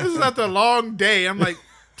 This is after a long day. I'm like,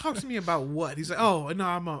 talk to me about what? He's like, oh no,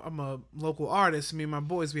 I'm a local artist. Me and my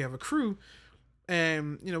boys, we have a crew,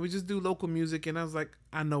 and we just do local music. And I was like,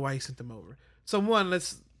 I know why he sent them over. So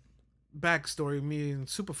let's backstory. Me and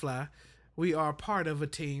Superfly, we are part of a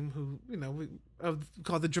team who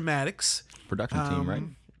called the Dramatics. Production team, right?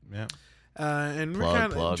 Yeah. And we're Plug,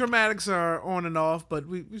 kind of plug. Dramatics are on and off, but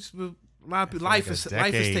we a lot of people, like life is a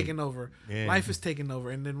taking decade. over. Yeah. Life is taking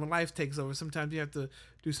over, and then when life takes over, sometimes you have to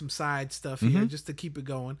do some side stuff Mm-hmm. here just to keep it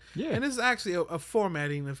going. Yeah. And this is actually a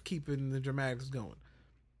formatting of keeping the Dramatics going.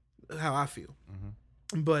 How I feel.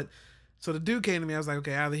 Mm-hmm. But so the dude came to me. I was like,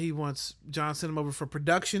 okay, either he wants John send him over for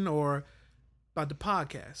production or about the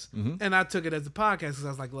podcast. Mm-hmm. And I took it as the podcast because I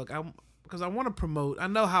was like, look, because I want to promote. I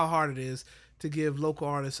know how hard it is to give local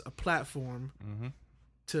artists a platform Mm-hmm.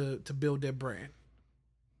 to build their brand.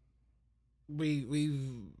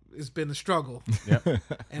 It's been a struggle Yep.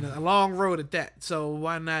 and a long road at that. So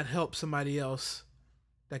why not help somebody else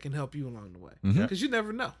that can help you along the way? Mhm. Because you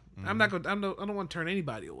never know. I'm not going. I don't want to turn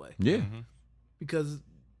anybody away Yeah. Mm-hmm. because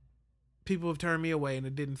people have turned me away and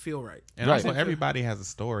it didn't feel right. And Right. also, everybody has a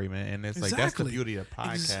story, man. And it's like that's the Exactly. beauty of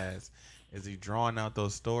podcast is you drawing out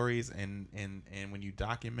those stories, and when you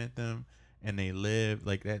document them and they live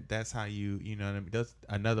like that. That's how you know what I mean. That's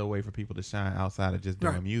another way for people to shine outside of just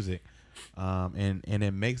doing Right. music, and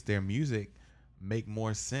it makes their music make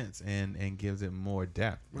more sense and gives it more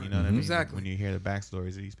depth. You know what I mean? Exactly. When you hear the backstories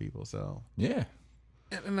of these people, so Yeah.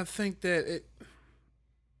 And I think that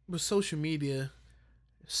with social media,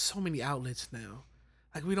 so many outlets now.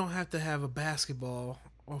 Like we don't have to have a basketball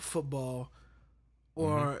or football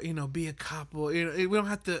or be a cop or we don't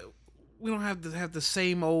have to have the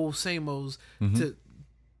same olds to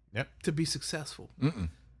Yep. to be successful. Mm-mm.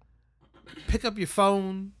 Pick up your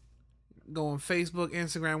phone, go on Facebook,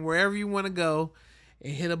 Instagram, wherever you want to go,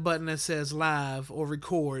 and hit a button that says live or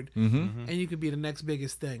record, Mm-hmm. and you could be the next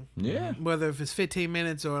biggest thing. Yeah. Whether if it's 15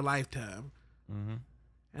 minutes or a lifetime. Mm-hmm.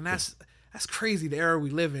 And that's crazy, the era we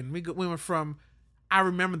live in. We went from, I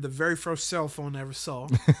remember the very first cell phone I ever saw.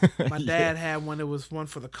 My dad had one. It was one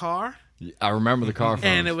for the car, I remember the car phones.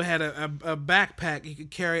 and it had a backpack. You could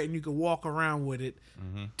carry it, and you could walk around with it,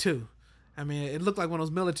 too. I mean, it looked like one of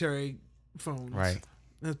those military phones. Right.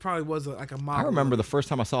 And it probably was like a I model. remember the first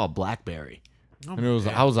time I saw a BlackBerry. Oh, And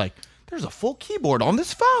I was like, there's a full keyboard on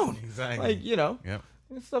this phone. Exactly. Like, Yep.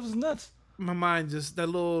 this stuff is nuts. my mind that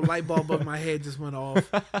little light bulb above my head just went off.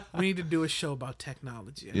 We need to do a show about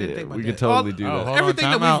technology. I didn't Yeah, think about we that. could totally do Oh, that. hold Everything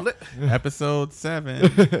on, that time we've out. Episode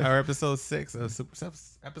 7 or episode 6 of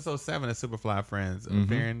episode 7 of Superfly Friends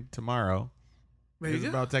appearing tomorrow. There It's you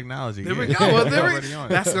go. about technology. There we Yeah. go. Well, It's there we- already on it.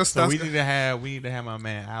 that's good So stuff. we need to have my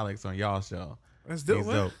man Alex on y'all show. Let's do He's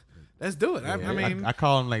it. dope. Let's do it. Yeah, I mean, I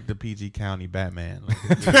call him like the PG County Batman. Like,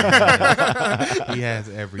 he has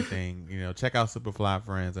everything. Check out Superfly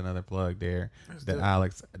Friends, another plug there. do it.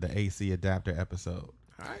 Alex, the AC adapter episode.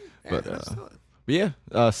 all right. But, let's do it. But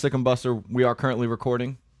yeah, Sick and Buster, we are currently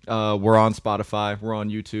recording. We're on Spotify. We're on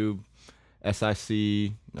YouTube.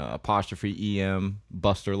 SIC, apostrophe EM,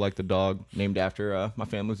 Buster like the dog, named after my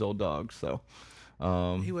family's old dog. So,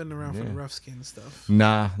 He wasn't around for the rough skin stuff.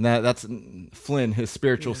 Nah, that's Flynn, his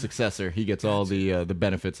spiritual successor. He gets all the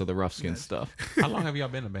benefits of the rough skin stuff. How long have y'all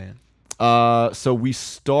been a band? So we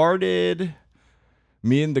started,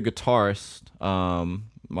 me and the guitarist,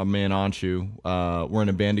 my man Anshu, we're in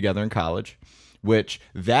a band together in college, which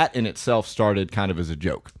that in itself started kind of as a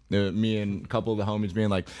joke. Me and a couple of the homies being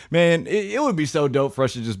like, man, it would be so dope for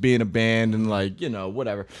us to just be in a band and like,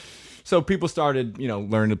 whatever. So people started,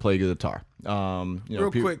 learning to play guitar.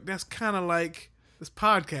 Real quick, that's kind of like this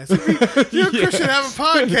podcast. You and Christian have a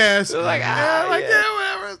podcast.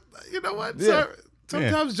 Whatever. You know what? Yeah.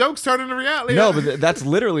 Sometimes jokes turn into reality. No, but that's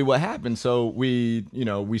literally what happened. So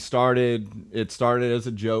it started as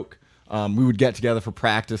a joke. We would get together for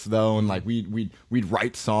practice though, and like we'd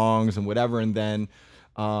write songs and whatever, and then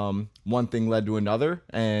one thing led to another,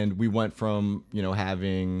 and we went from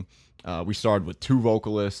having we started with 2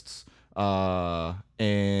 vocalists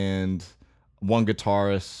and 1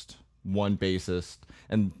 guitarist, 1 bassist,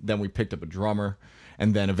 and then we picked up a drummer,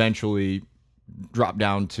 and then eventually dropped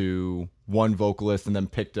down to 1 vocalist, and then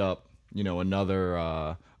picked up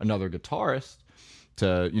another guitarist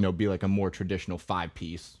to be like a more traditional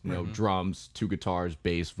 5-piece, drums, 2 guitars,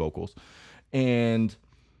 bass, vocals. And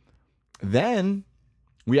then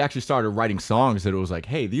we actually started writing songs that it was like,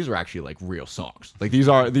 hey, these are actually like real songs. Like these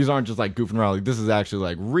aren't just like goofing around. Like this is actually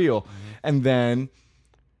like real. And then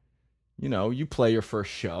you play your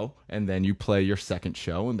first show, and then you play your second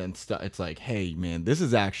show, and then it's like, hey man, this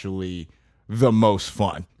is actually the most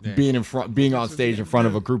fun. Being on stage in front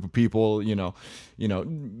of a group of people.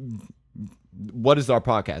 What is our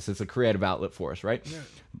podcast? It's a creative outlet for us, right? Yeah.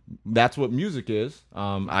 That's what music is.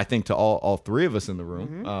 I think to all 3 of us in the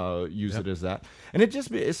room use it as that, and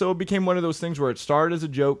it became one of those things where it started as a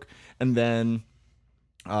joke, and then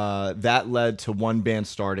that led to 1 band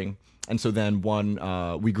starting, and so then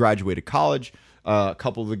we graduated college. A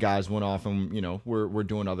couple of the guys went off, and we're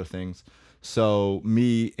doing other things. So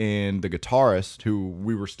me and the guitarist, who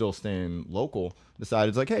we were still staying local, decided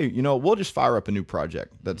it's like, hey, we'll just fire up a new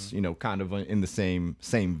project that's kind of in the same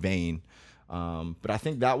vein. But I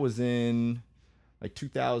think that was in like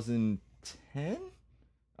 2010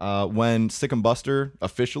 when Sick and Buster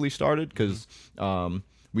officially started, because me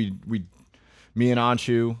and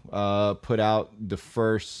Anshu put out the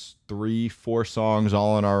first 3-4 songs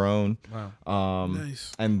all on our own. Wow.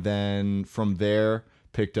 Nice. And then from there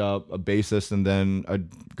picked up a bassist and then a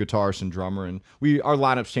guitarist and drummer, and our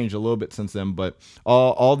lineups changed a little bit since then, but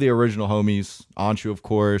all the original homies, Anshu of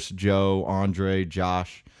course, Joe, Andre,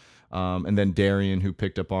 Josh, and then Darian, who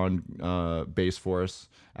picked up on bass for us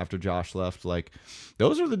after Josh left. Like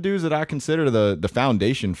those are the dudes that I consider the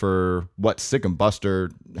foundation for what Sick and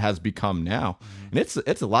Buster has become now. And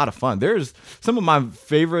it's a lot of fun. There's some of my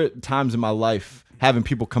favorite times in my life having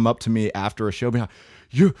people come up to me after a show being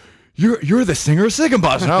like, You're the singer of Sick and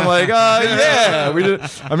Buster. And I'm like, yeah. We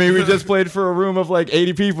just played for a room of like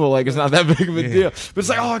 80 people. Like it's not that big of a deal. But it's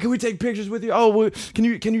like, oh, can we take pictures with you? Oh,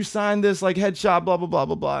 can you sign this like headshot? Blah blah blah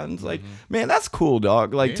blah blah. And it's like, man, that's cool,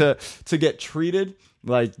 dog. Like to get treated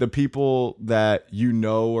like the people that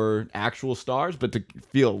are actual stars, but to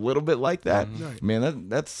feel a little bit like that, man,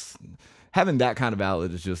 that's. Having that kind of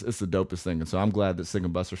outlet it's the dopest thing. And so I'm glad that Sick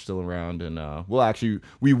and Buster's still around, and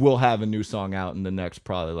we will have a new song out in the next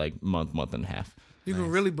probably like month and a half. You can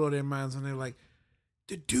really blow their minds when they're like,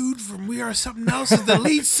 the dude from We Are Something Else is the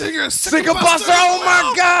lead singer of Sick and Buster. Oh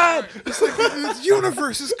my God! It's like this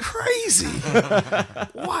universe is crazy.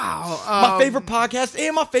 Wow. My favorite podcast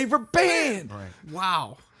and my favorite band. Right.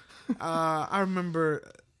 Wow. I remember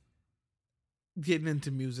getting into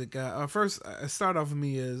music. First, I start off with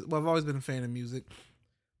me as I've always been a fan of music,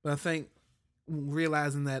 but I think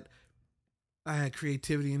realizing that I had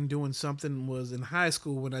creativity in doing something was in high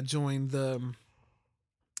school when I joined I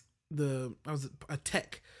was a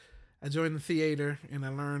tech. I joined the theater and I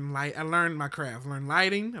learned my craft. I learned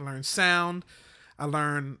lighting. I learned sound. I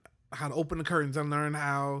learned how to open the curtains. I learned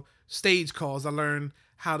how stage calls. I learned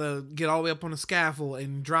how to get all the way up on the scaffold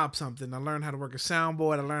and drop something. I learned how to work a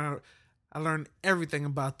soundboard. I learned everything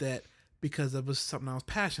about that because it was something I was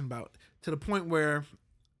passionate about, to the point where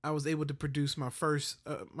I was able to produce my first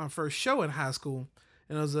show in high school,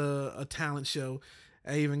 and it was a talent show.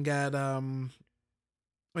 I even got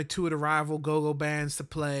like 2 of the rival go-go bands to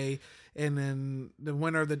play, and then the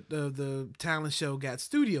winner of the talent show got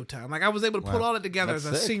studio time. Like I was able to put all that together as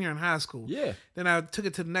a senior in high school. Yeah. Then I took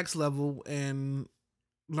it to the next level and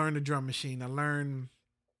learned the drum machine. I learned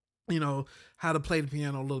how to play the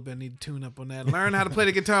piano a little bit, I need to tune up on that. Learn how to play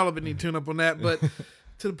the guitar a little bit, need to tune up on that. But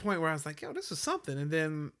to the point where I was like, yo, this is something. And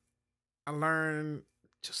then I learned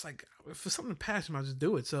just like for something passionate, I'll just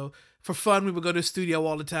do it. So for fun, we would go to the studio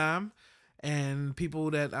all the time, and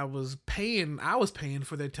people that I was paying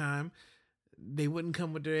for their time, they wouldn't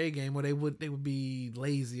come with their A game, or they would be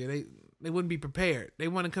lazy, or they wouldn't be prepared. They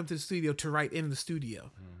want to come to the studio to write in the studio.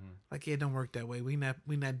 Mm-hmm. Like, yeah, it don't work that way. We not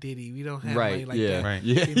Diddy. We don't have money like that. Right.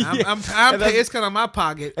 Yeah. You know, I'm it's kind of my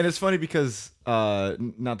pocket. And it's funny because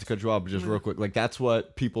not to cut you off, but just real quick, like that's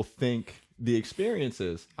what people think the experience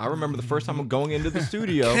is. I remember the first time I'm going into the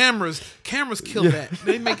studio. Cameras kill that.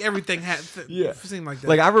 They make everything seem like that.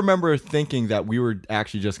 Like I remember thinking that we were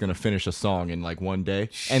actually just gonna finish a song in like one day,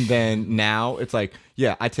 and then now it's like,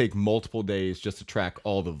 yeah, I take multiple days just to track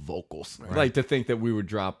all the vocals. Right. Like to think that we would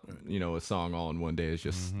drop, a song all in one day is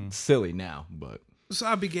just silly now. But so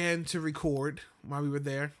I began to record while we were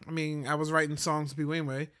there. I mean, I was writing songs to people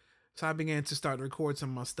anyway, so I began to start to record some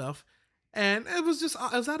of my stuff. And it was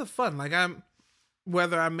out of fun. Like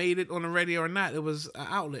whether I made it on the radio or not, it was an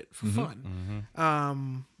outlet for fun.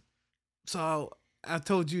 Mm-hmm. So I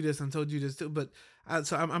told you this and told you this too, but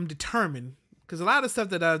I'm determined, because a lot of stuff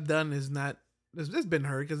that I've done is not, it's been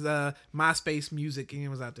heard, because MySpace music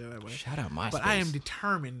was out there that way. Shout out MySpace. But I am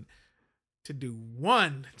determined to do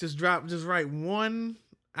just write one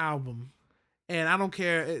album, and I don't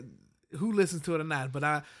care who listens to it or not, but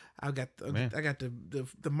I got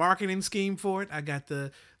the marketing scheme for it. I got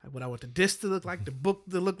what I want the disc to look like, the book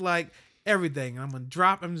to look like, everything. I'm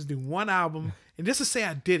just doing one album, and just to say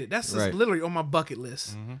I did it. That's just literally on my bucket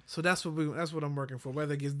list. Mm-hmm. So that's what I'm working for.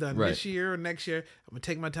 Whether it gets done this year or next year, I'm gonna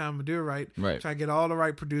take my time and do it right. Right. Try to get all the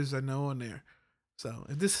right producers I know on there. So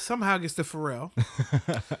if this somehow gets to Pharrell,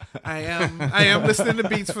 I am listening to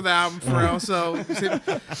beats for the album Pharrell. So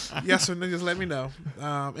yes or no, just let me know.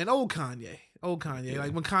 And old Kanye.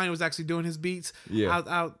 Like when Kanye was actually doing his beats,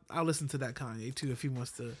 I'll listen to that Kanye too if he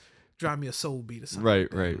wants to drop me a soul beat or something.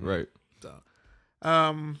 Right.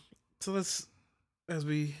 So let's, as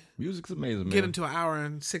we music's amazing, get into an hour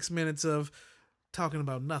and 6 minutes of talking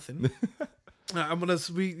about nothing.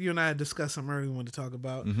 You and I had discussed something earlier we wanted to talk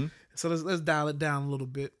about. Mm-hmm. So let's dial it down a little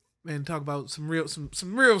bit and talk about some real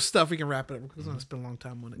stuff. We can wrap it up because we're gonna spend a long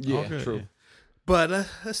time on it. Yeah, true. Yeah. But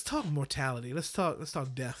let's talk mortality. Let's talk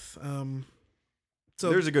death. So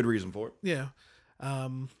there's a good reason for it. Yeah.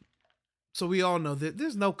 So we all know that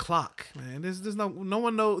there's no clock, man. There's no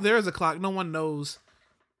one knows. There is a clock. No one knows.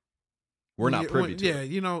 We're not privy to it. Yeah,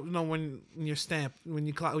 you know when you're stamped, when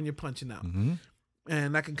you're punching out,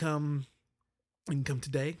 and that can come. It can come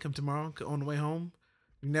today, come tomorrow, on the way home.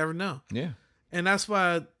 You never know. Yeah. And that's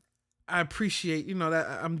why I appreciate,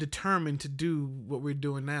 that I'm determined to do what we're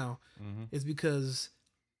doing now. Mm-hmm. Is because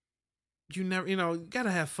you never, you got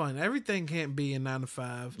to have fun. Everything can't be a 9 to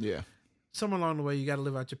 5. Yeah. Somewhere along the way, you got to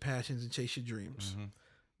live out your passions and chase your dreams. Mm-hmm.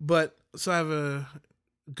 But so I have a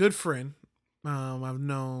good friend. I've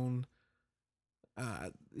known.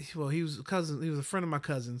 He was a cousin. He was a friend of my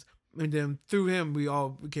cousin's, and then through him, we all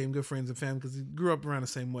became good friends and family because he grew up around the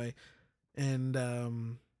same way. And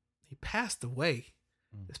he passed away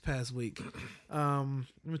this past week. Let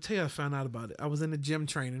me tell you how I found out about it. I was in the gym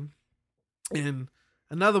training, and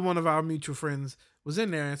another one of our mutual friends was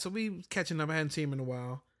in there, and so we was catching up. I hadn't seen him in a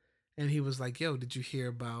while, and he was like, "Yo, did you hear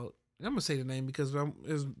about?" And I'm gonna say the name because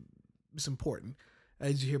it's important.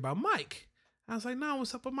 Did you hear about Mike? I was like, "No,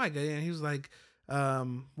 what's up with Mike?" And he was like,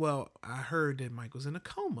 "Well, I heard that Mike was in a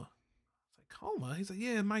coma." I was like, "Coma?" He's like,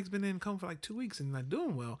 "Yeah, Mike's been in a coma for like 2 weeks and not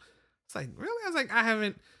doing well." It's like, really? I was like, I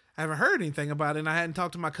haven't heard anything about it, and I hadn't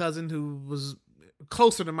talked to my cousin who was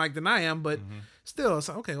closer to Mike than I am, but still, it's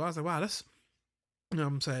like, okay. Well, I was like, wow, that's,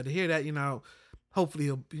 I'm sad to hear that. Hopefully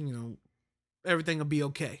he'll, everything will be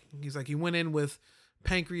okay. He's like, he went in with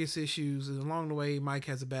pancreas issues, and along the way, Mike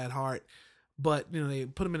has a bad heart, but they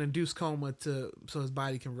put him in induced coma so his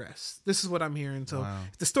body can rest. This is what I'm hearing. So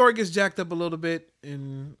if the story gets jacked up a little bit,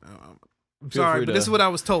 and I'm sorry, but this is what I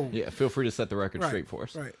was told. Yeah, feel free to set the record straight for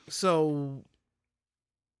us. Right. So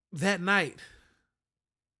that night,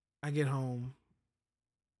 I get home,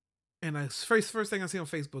 and first thing I see on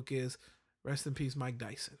Facebook is "Rest in peace, Mike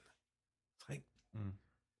Dyson." It's like,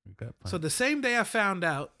 so the same day I found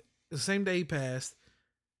out, the same day he passed,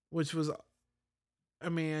 which was, I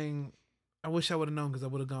mean, I wish I would have known because I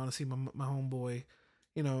would have gone to see my homeboy,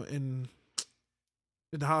 in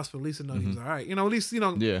the hospital. At least I know he was all right. At least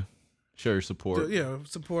yeah. Show your support.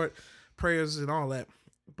 Support, prayers, and all that.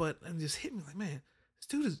 But it just hit me like, man, this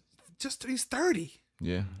dude is he's 30.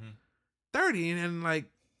 Yeah. 30. And like,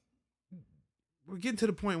 we're getting to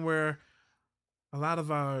the point where a lot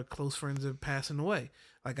of our close friends are passing away.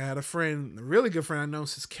 Like, I had a really good friend I know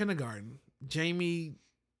since kindergarten, Jamie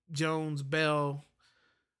Jones Bell.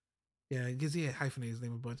 Yeah, because he had hyphenated his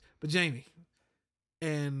name a bunch. But Jamie,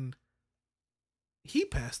 and he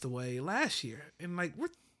passed away last year, and like we're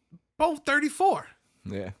both 34.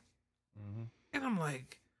 Yeah. And I'm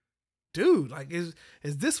like, dude, like is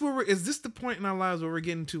this the point in our lives where we're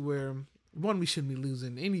getting to where, one, we shouldn't be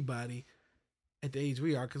losing anybody at the age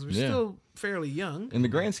we are, because we're still fairly young. In the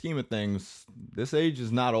grand scheme of things, this age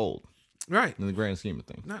is not old. Right. In the grand scheme of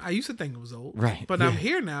things. No, I used to think it was old. Right. But I'm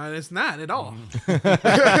here now, and it's not at all.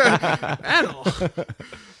 At all.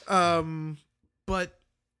 But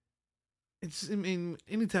I mean,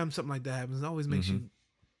 anytime something like that happens, it always makes you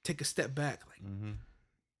take a step back. Like,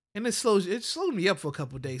 and it slowed me up for a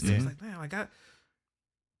couple of days. So I was like, man, like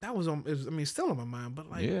that was on, it's still on my mind, but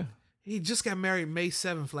like, he just got married May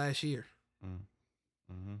 7th last year.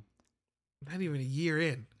 Not even a year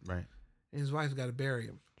in. Right. And his wife's got to bury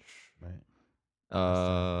him. Right.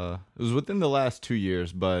 It was within the last 2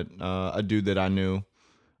 years, but a dude that I knew,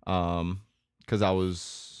 because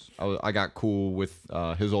I got cool with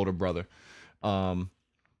his older brother,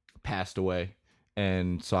 passed away,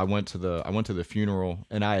 and so I went to the funeral,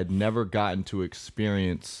 and I had never gotten to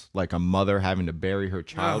experience like a mother having to bury her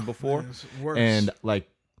child before, Man, and like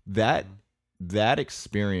that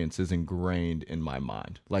experience is ingrained in my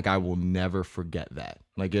mind. Like I will never forget that.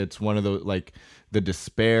 Like it's one of those, like the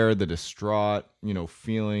despair, the distraught,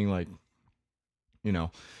 feeling like,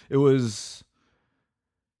 it's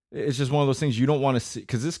just one of those things you don't want to see.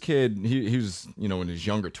 Cause this kid, he was, in his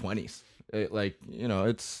younger 20s.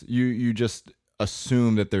 It's, you just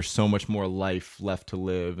assume that there's so much more life left to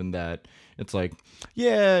live, and that it's like,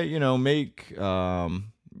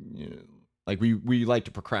 like we like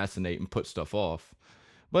to procrastinate and put stuff off,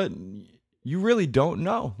 but you really don't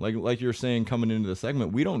know. Like you're saying, coming into the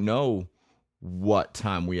segment, we don't know what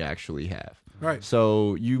time we actually have. Right.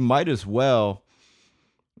 So you might as well,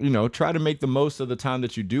 try to make the most of the time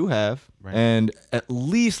that you do have, and at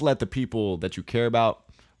least let the people that you care about,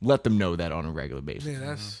 let them know that on a regular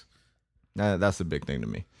basis. Yeah, that's a big thing to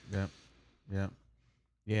me. Yeah.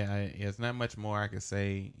 It's not much more I could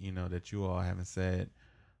say, that you all haven't said.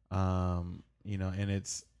 And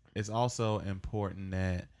it's also important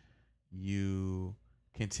that you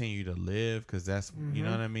continue to live, because that's you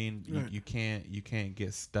know what I mean. Right. You can't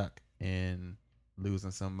get stuck in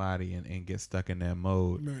losing somebody and get stuck in that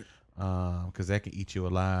mode, because that can eat you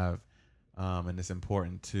alive. And it's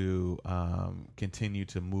important to continue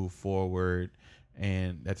to move forward,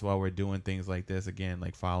 and that's why we're doing things like this again,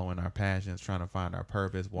 like following our passions, trying to find our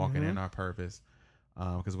purpose, walking in our purpose.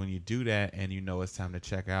 Because when you do that, and it's time to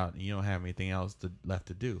check out, and you don't have anything else left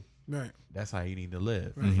to do, that's how you need to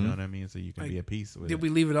live. You know what I mean? So you can be at peace with it. Did we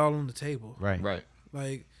leave it all on the table? Right.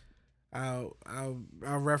 Like, I'll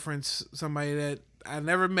reference somebody that I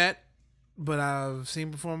never met, but I've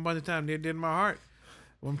seen perform a bunch of times. Near dear to my heart.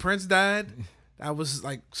 When Prince died, that was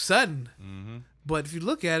like sudden. But if you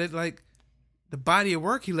look at it, like the body of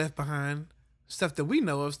work he left behind, stuff that we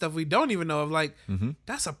know of, stuff we don't even know of, like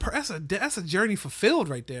that's a journey fulfilled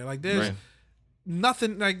right there. Like there's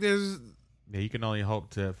nothing, like there's. Yeah, you can only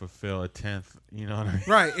hope to fulfill a 10th. You know what I mean?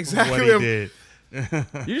 Right, exactly. What he did.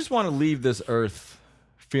 You just want to leave this earth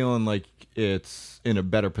feeling like it's in a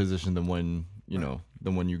better position than when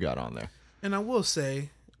than when you got on there. And I will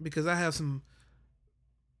say, because I have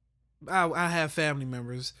I have family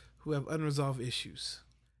members who have unresolved issues,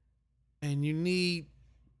 and you need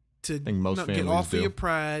to get off of your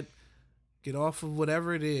pride, get off of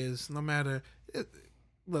whatever it is. No matter,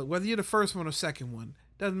 look, whether you're the first one or second one,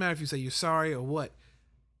 doesn't matter if you say you're sorry or what.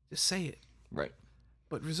 Just say it. Right.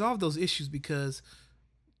 But resolve those issues, because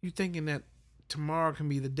you're thinking that tomorrow can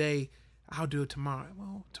be the day. I'll do it tomorrow.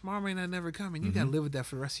 Well, tomorrow may not never come, and you got to live with that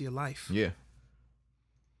for the rest of your life. Yeah.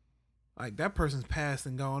 Like that person's passed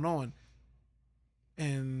and gone on,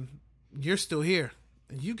 and you're still here,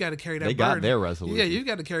 and you got to carry that. They burden. got their resolution. Yeah, you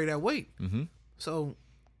got to carry that weight. Mm-hmm. So,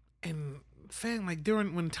 and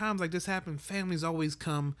when times like this happen, families always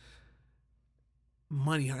come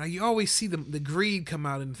money. Like you always see the greed come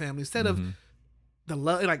out in the family instead of the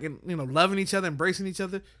love, like loving each other, embracing each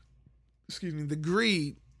other. Excuse me, the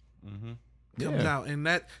greed comes out, and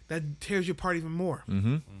that tears you apart even more.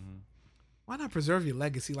 Why not preserve your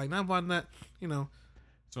legacy? Like, why not,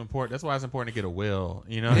 It's important. That's why it's important to get a will.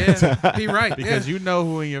 Yeah, be right. Because you know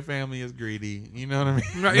who in your family is greedy. You know what I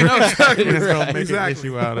mean? Right. Exactly. It's gonna make an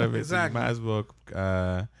issue out of it. Exactly. So you might as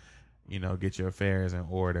well, get your affairs in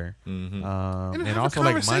order. And also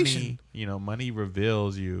like money. Money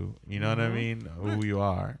reveals you. You know what I mean? Who you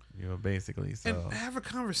are. Basically. So and have a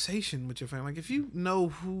conversation with your family. Like if you know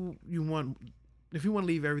who you want, if you want to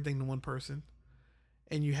leave everything to one person,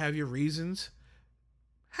 and you have your reasons,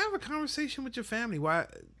 have a conversation with your family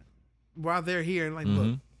while they're here. And like,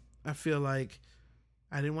 look, I feel like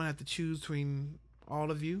I didn't want to have to choose between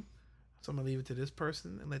all of you, so I'm gonna leave it to this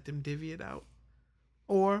person and let them divvy it out.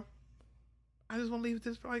 Or I just want to leave it to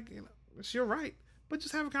this, it's your right, but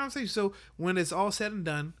just have a conversation. So when it's all said and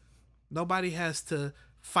done, nobody has to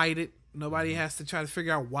fight it. Nobody has to try to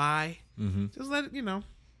figure out why. Just let it,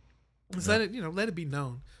 let it be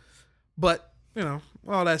known. But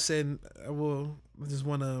all that said,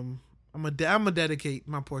 I'm gonna dedicate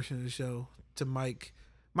my portion of the show to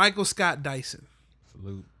Michael Scott Dyson.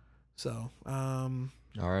 Salute. So,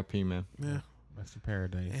 R.I.P. man. Yeah. Mr.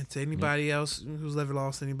 Paradise. And to anybody else who's ever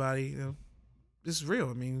lost anybody, this is real.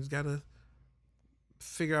 I mean, he's got to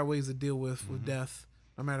figure out ways to deal with death.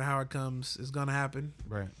 No matter how it comes, it's gonna happen.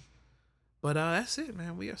 Right. But that's it,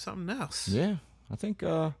 man. We have something else. Yeah, I think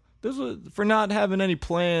this was for not having any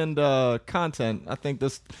planned content. I think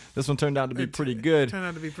this one turned out to be pretty good. Turned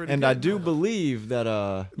out to be pretty and good. I do believe that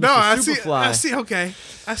No, Mr. I Superfly, see. Okay,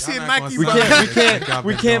 I see a not Nike. gonna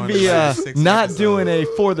we can't be not doing a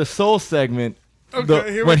For the Soul segment.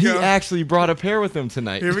 Okay, here we when go. he actually brought a pair with him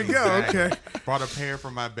tonight. Here we go. Okay. Brought a pair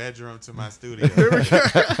from my bedroom to my studio.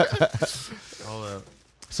 Hold up.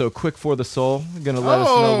 So quick For the Soul. Gonna let us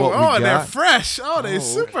know what we got. They're fresh. They're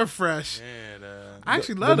super fresh. Yeah, I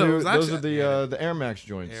actually love those. Those are the Air Max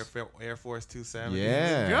joints. Air Force 270.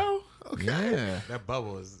 Yeah. Go. Okay. Yeah. That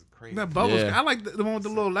bubble is crazy. That bubbles. Yeah. I like the one with the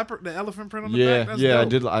little leopard, the elephant print on the back. That's I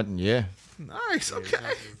dope. did. Yeah. Nice. Okay.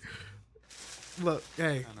 Look.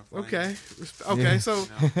 Hey. Kinda funny. Okay. Okay. So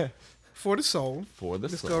For the Soul. For the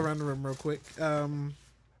Let's Soul. go around the room real quick. I'm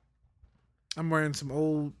wearing some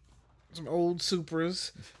old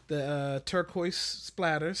Supras, the turquoise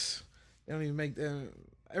splatters. They don't even make them.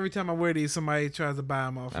 Every time I wear these, somebody tries to buy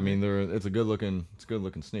them off. I mean, it's a good looking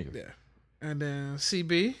sneaker. Yeah. And then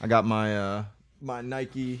CB. I got my my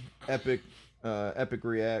Nike Epic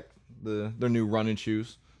React, their new running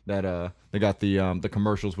shoes that they got the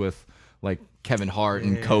commercials with like Kevin Hart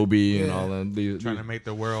and Kobe and all that. Trying to make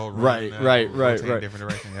the world right. different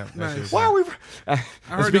direction. Yep, Nice. Why are we?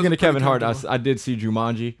 heard Speaking those of Kevin are Hart, pretty I did see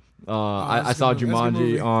Jumanji. I that's saw a good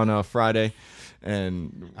movie. Jumanji on Friday,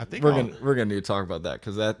 and I think we're gonna need to talk about that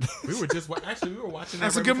because that we were just we were watching.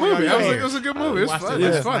 That's that a good before movie. y'all got It here. was a good movie. It's Watched funny. it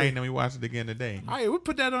It's last night funny. and then we watched it again today. All right, we'll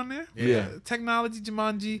put that on there. Yeah. Technology,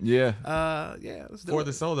 Jumanji. yeah. Let's do For it.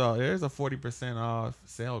 the soul though, there's a 40% off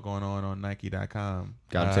sale going on Nike.com.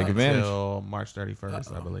 Gotta take advantage. Until March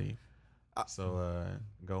 31st, I believe. So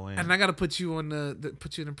go in. And I got to put you on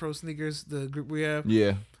put you in the pro sneakers, the group we have.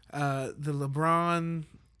 Yeah. The LeBron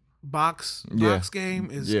box game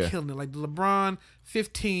is killing it. Like the LeBron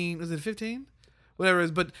 15, was it 15? Whatever it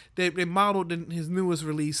is, but they modeled his newest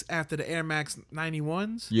release after the Air Max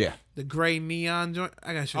 91s. Yeah. The gray neon joint.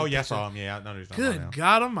 I got to show you. Oh, yeah, I saw him. Yeah, I know what you're talking about now. Good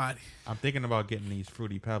God Almighty. I'm thinking about getting these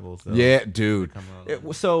Fruity Pebbles. Though. Yeah, dude. Come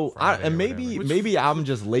on, So Friday and or maybe whatever. I'm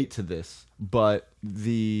just late to this, but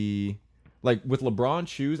like with LeBron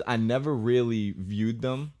shoes, I never really viewed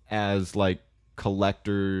them as like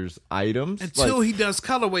collector's items Until like, he does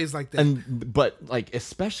colorways like that. but like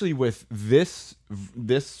especially with this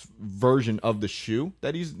version of the shoe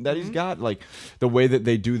that he's got, like the way that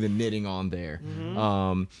they do the knitting on there,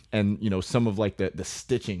 and some of like the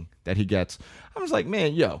stitching that he gets, I was like,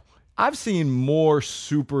 man, I've seen more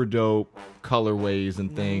super dope colorways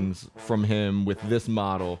and things from him with this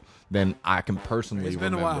model than I can personally It's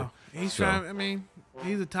been remember. a while. He's trying. I mean,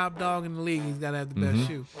 he's a top dog in the league. He's got to have the best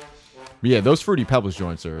shoe. But yeah, those Fruity Pebbles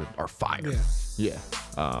joints are fire. Yeah.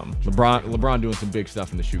 LeBron doing some big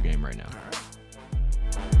stuff in the shoe game right now.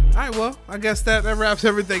 All right, well, I guess that wraps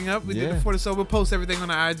everything up. We did Yeah. it for the show. We'll post everything on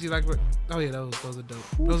the IG. Like, oh yeah, those are dope.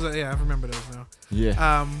 Those are, I remember those now.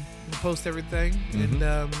 Yeah. We'll post everything, and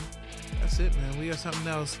that's it, man. We got something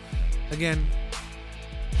else. Again,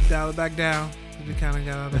 dial it back down. We kind of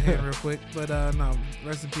got out of hand real quick, but no,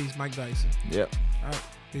 rest in peace, Mike Dyson. Yep. All right,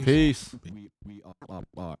 Peace. We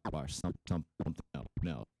are something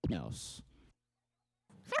else.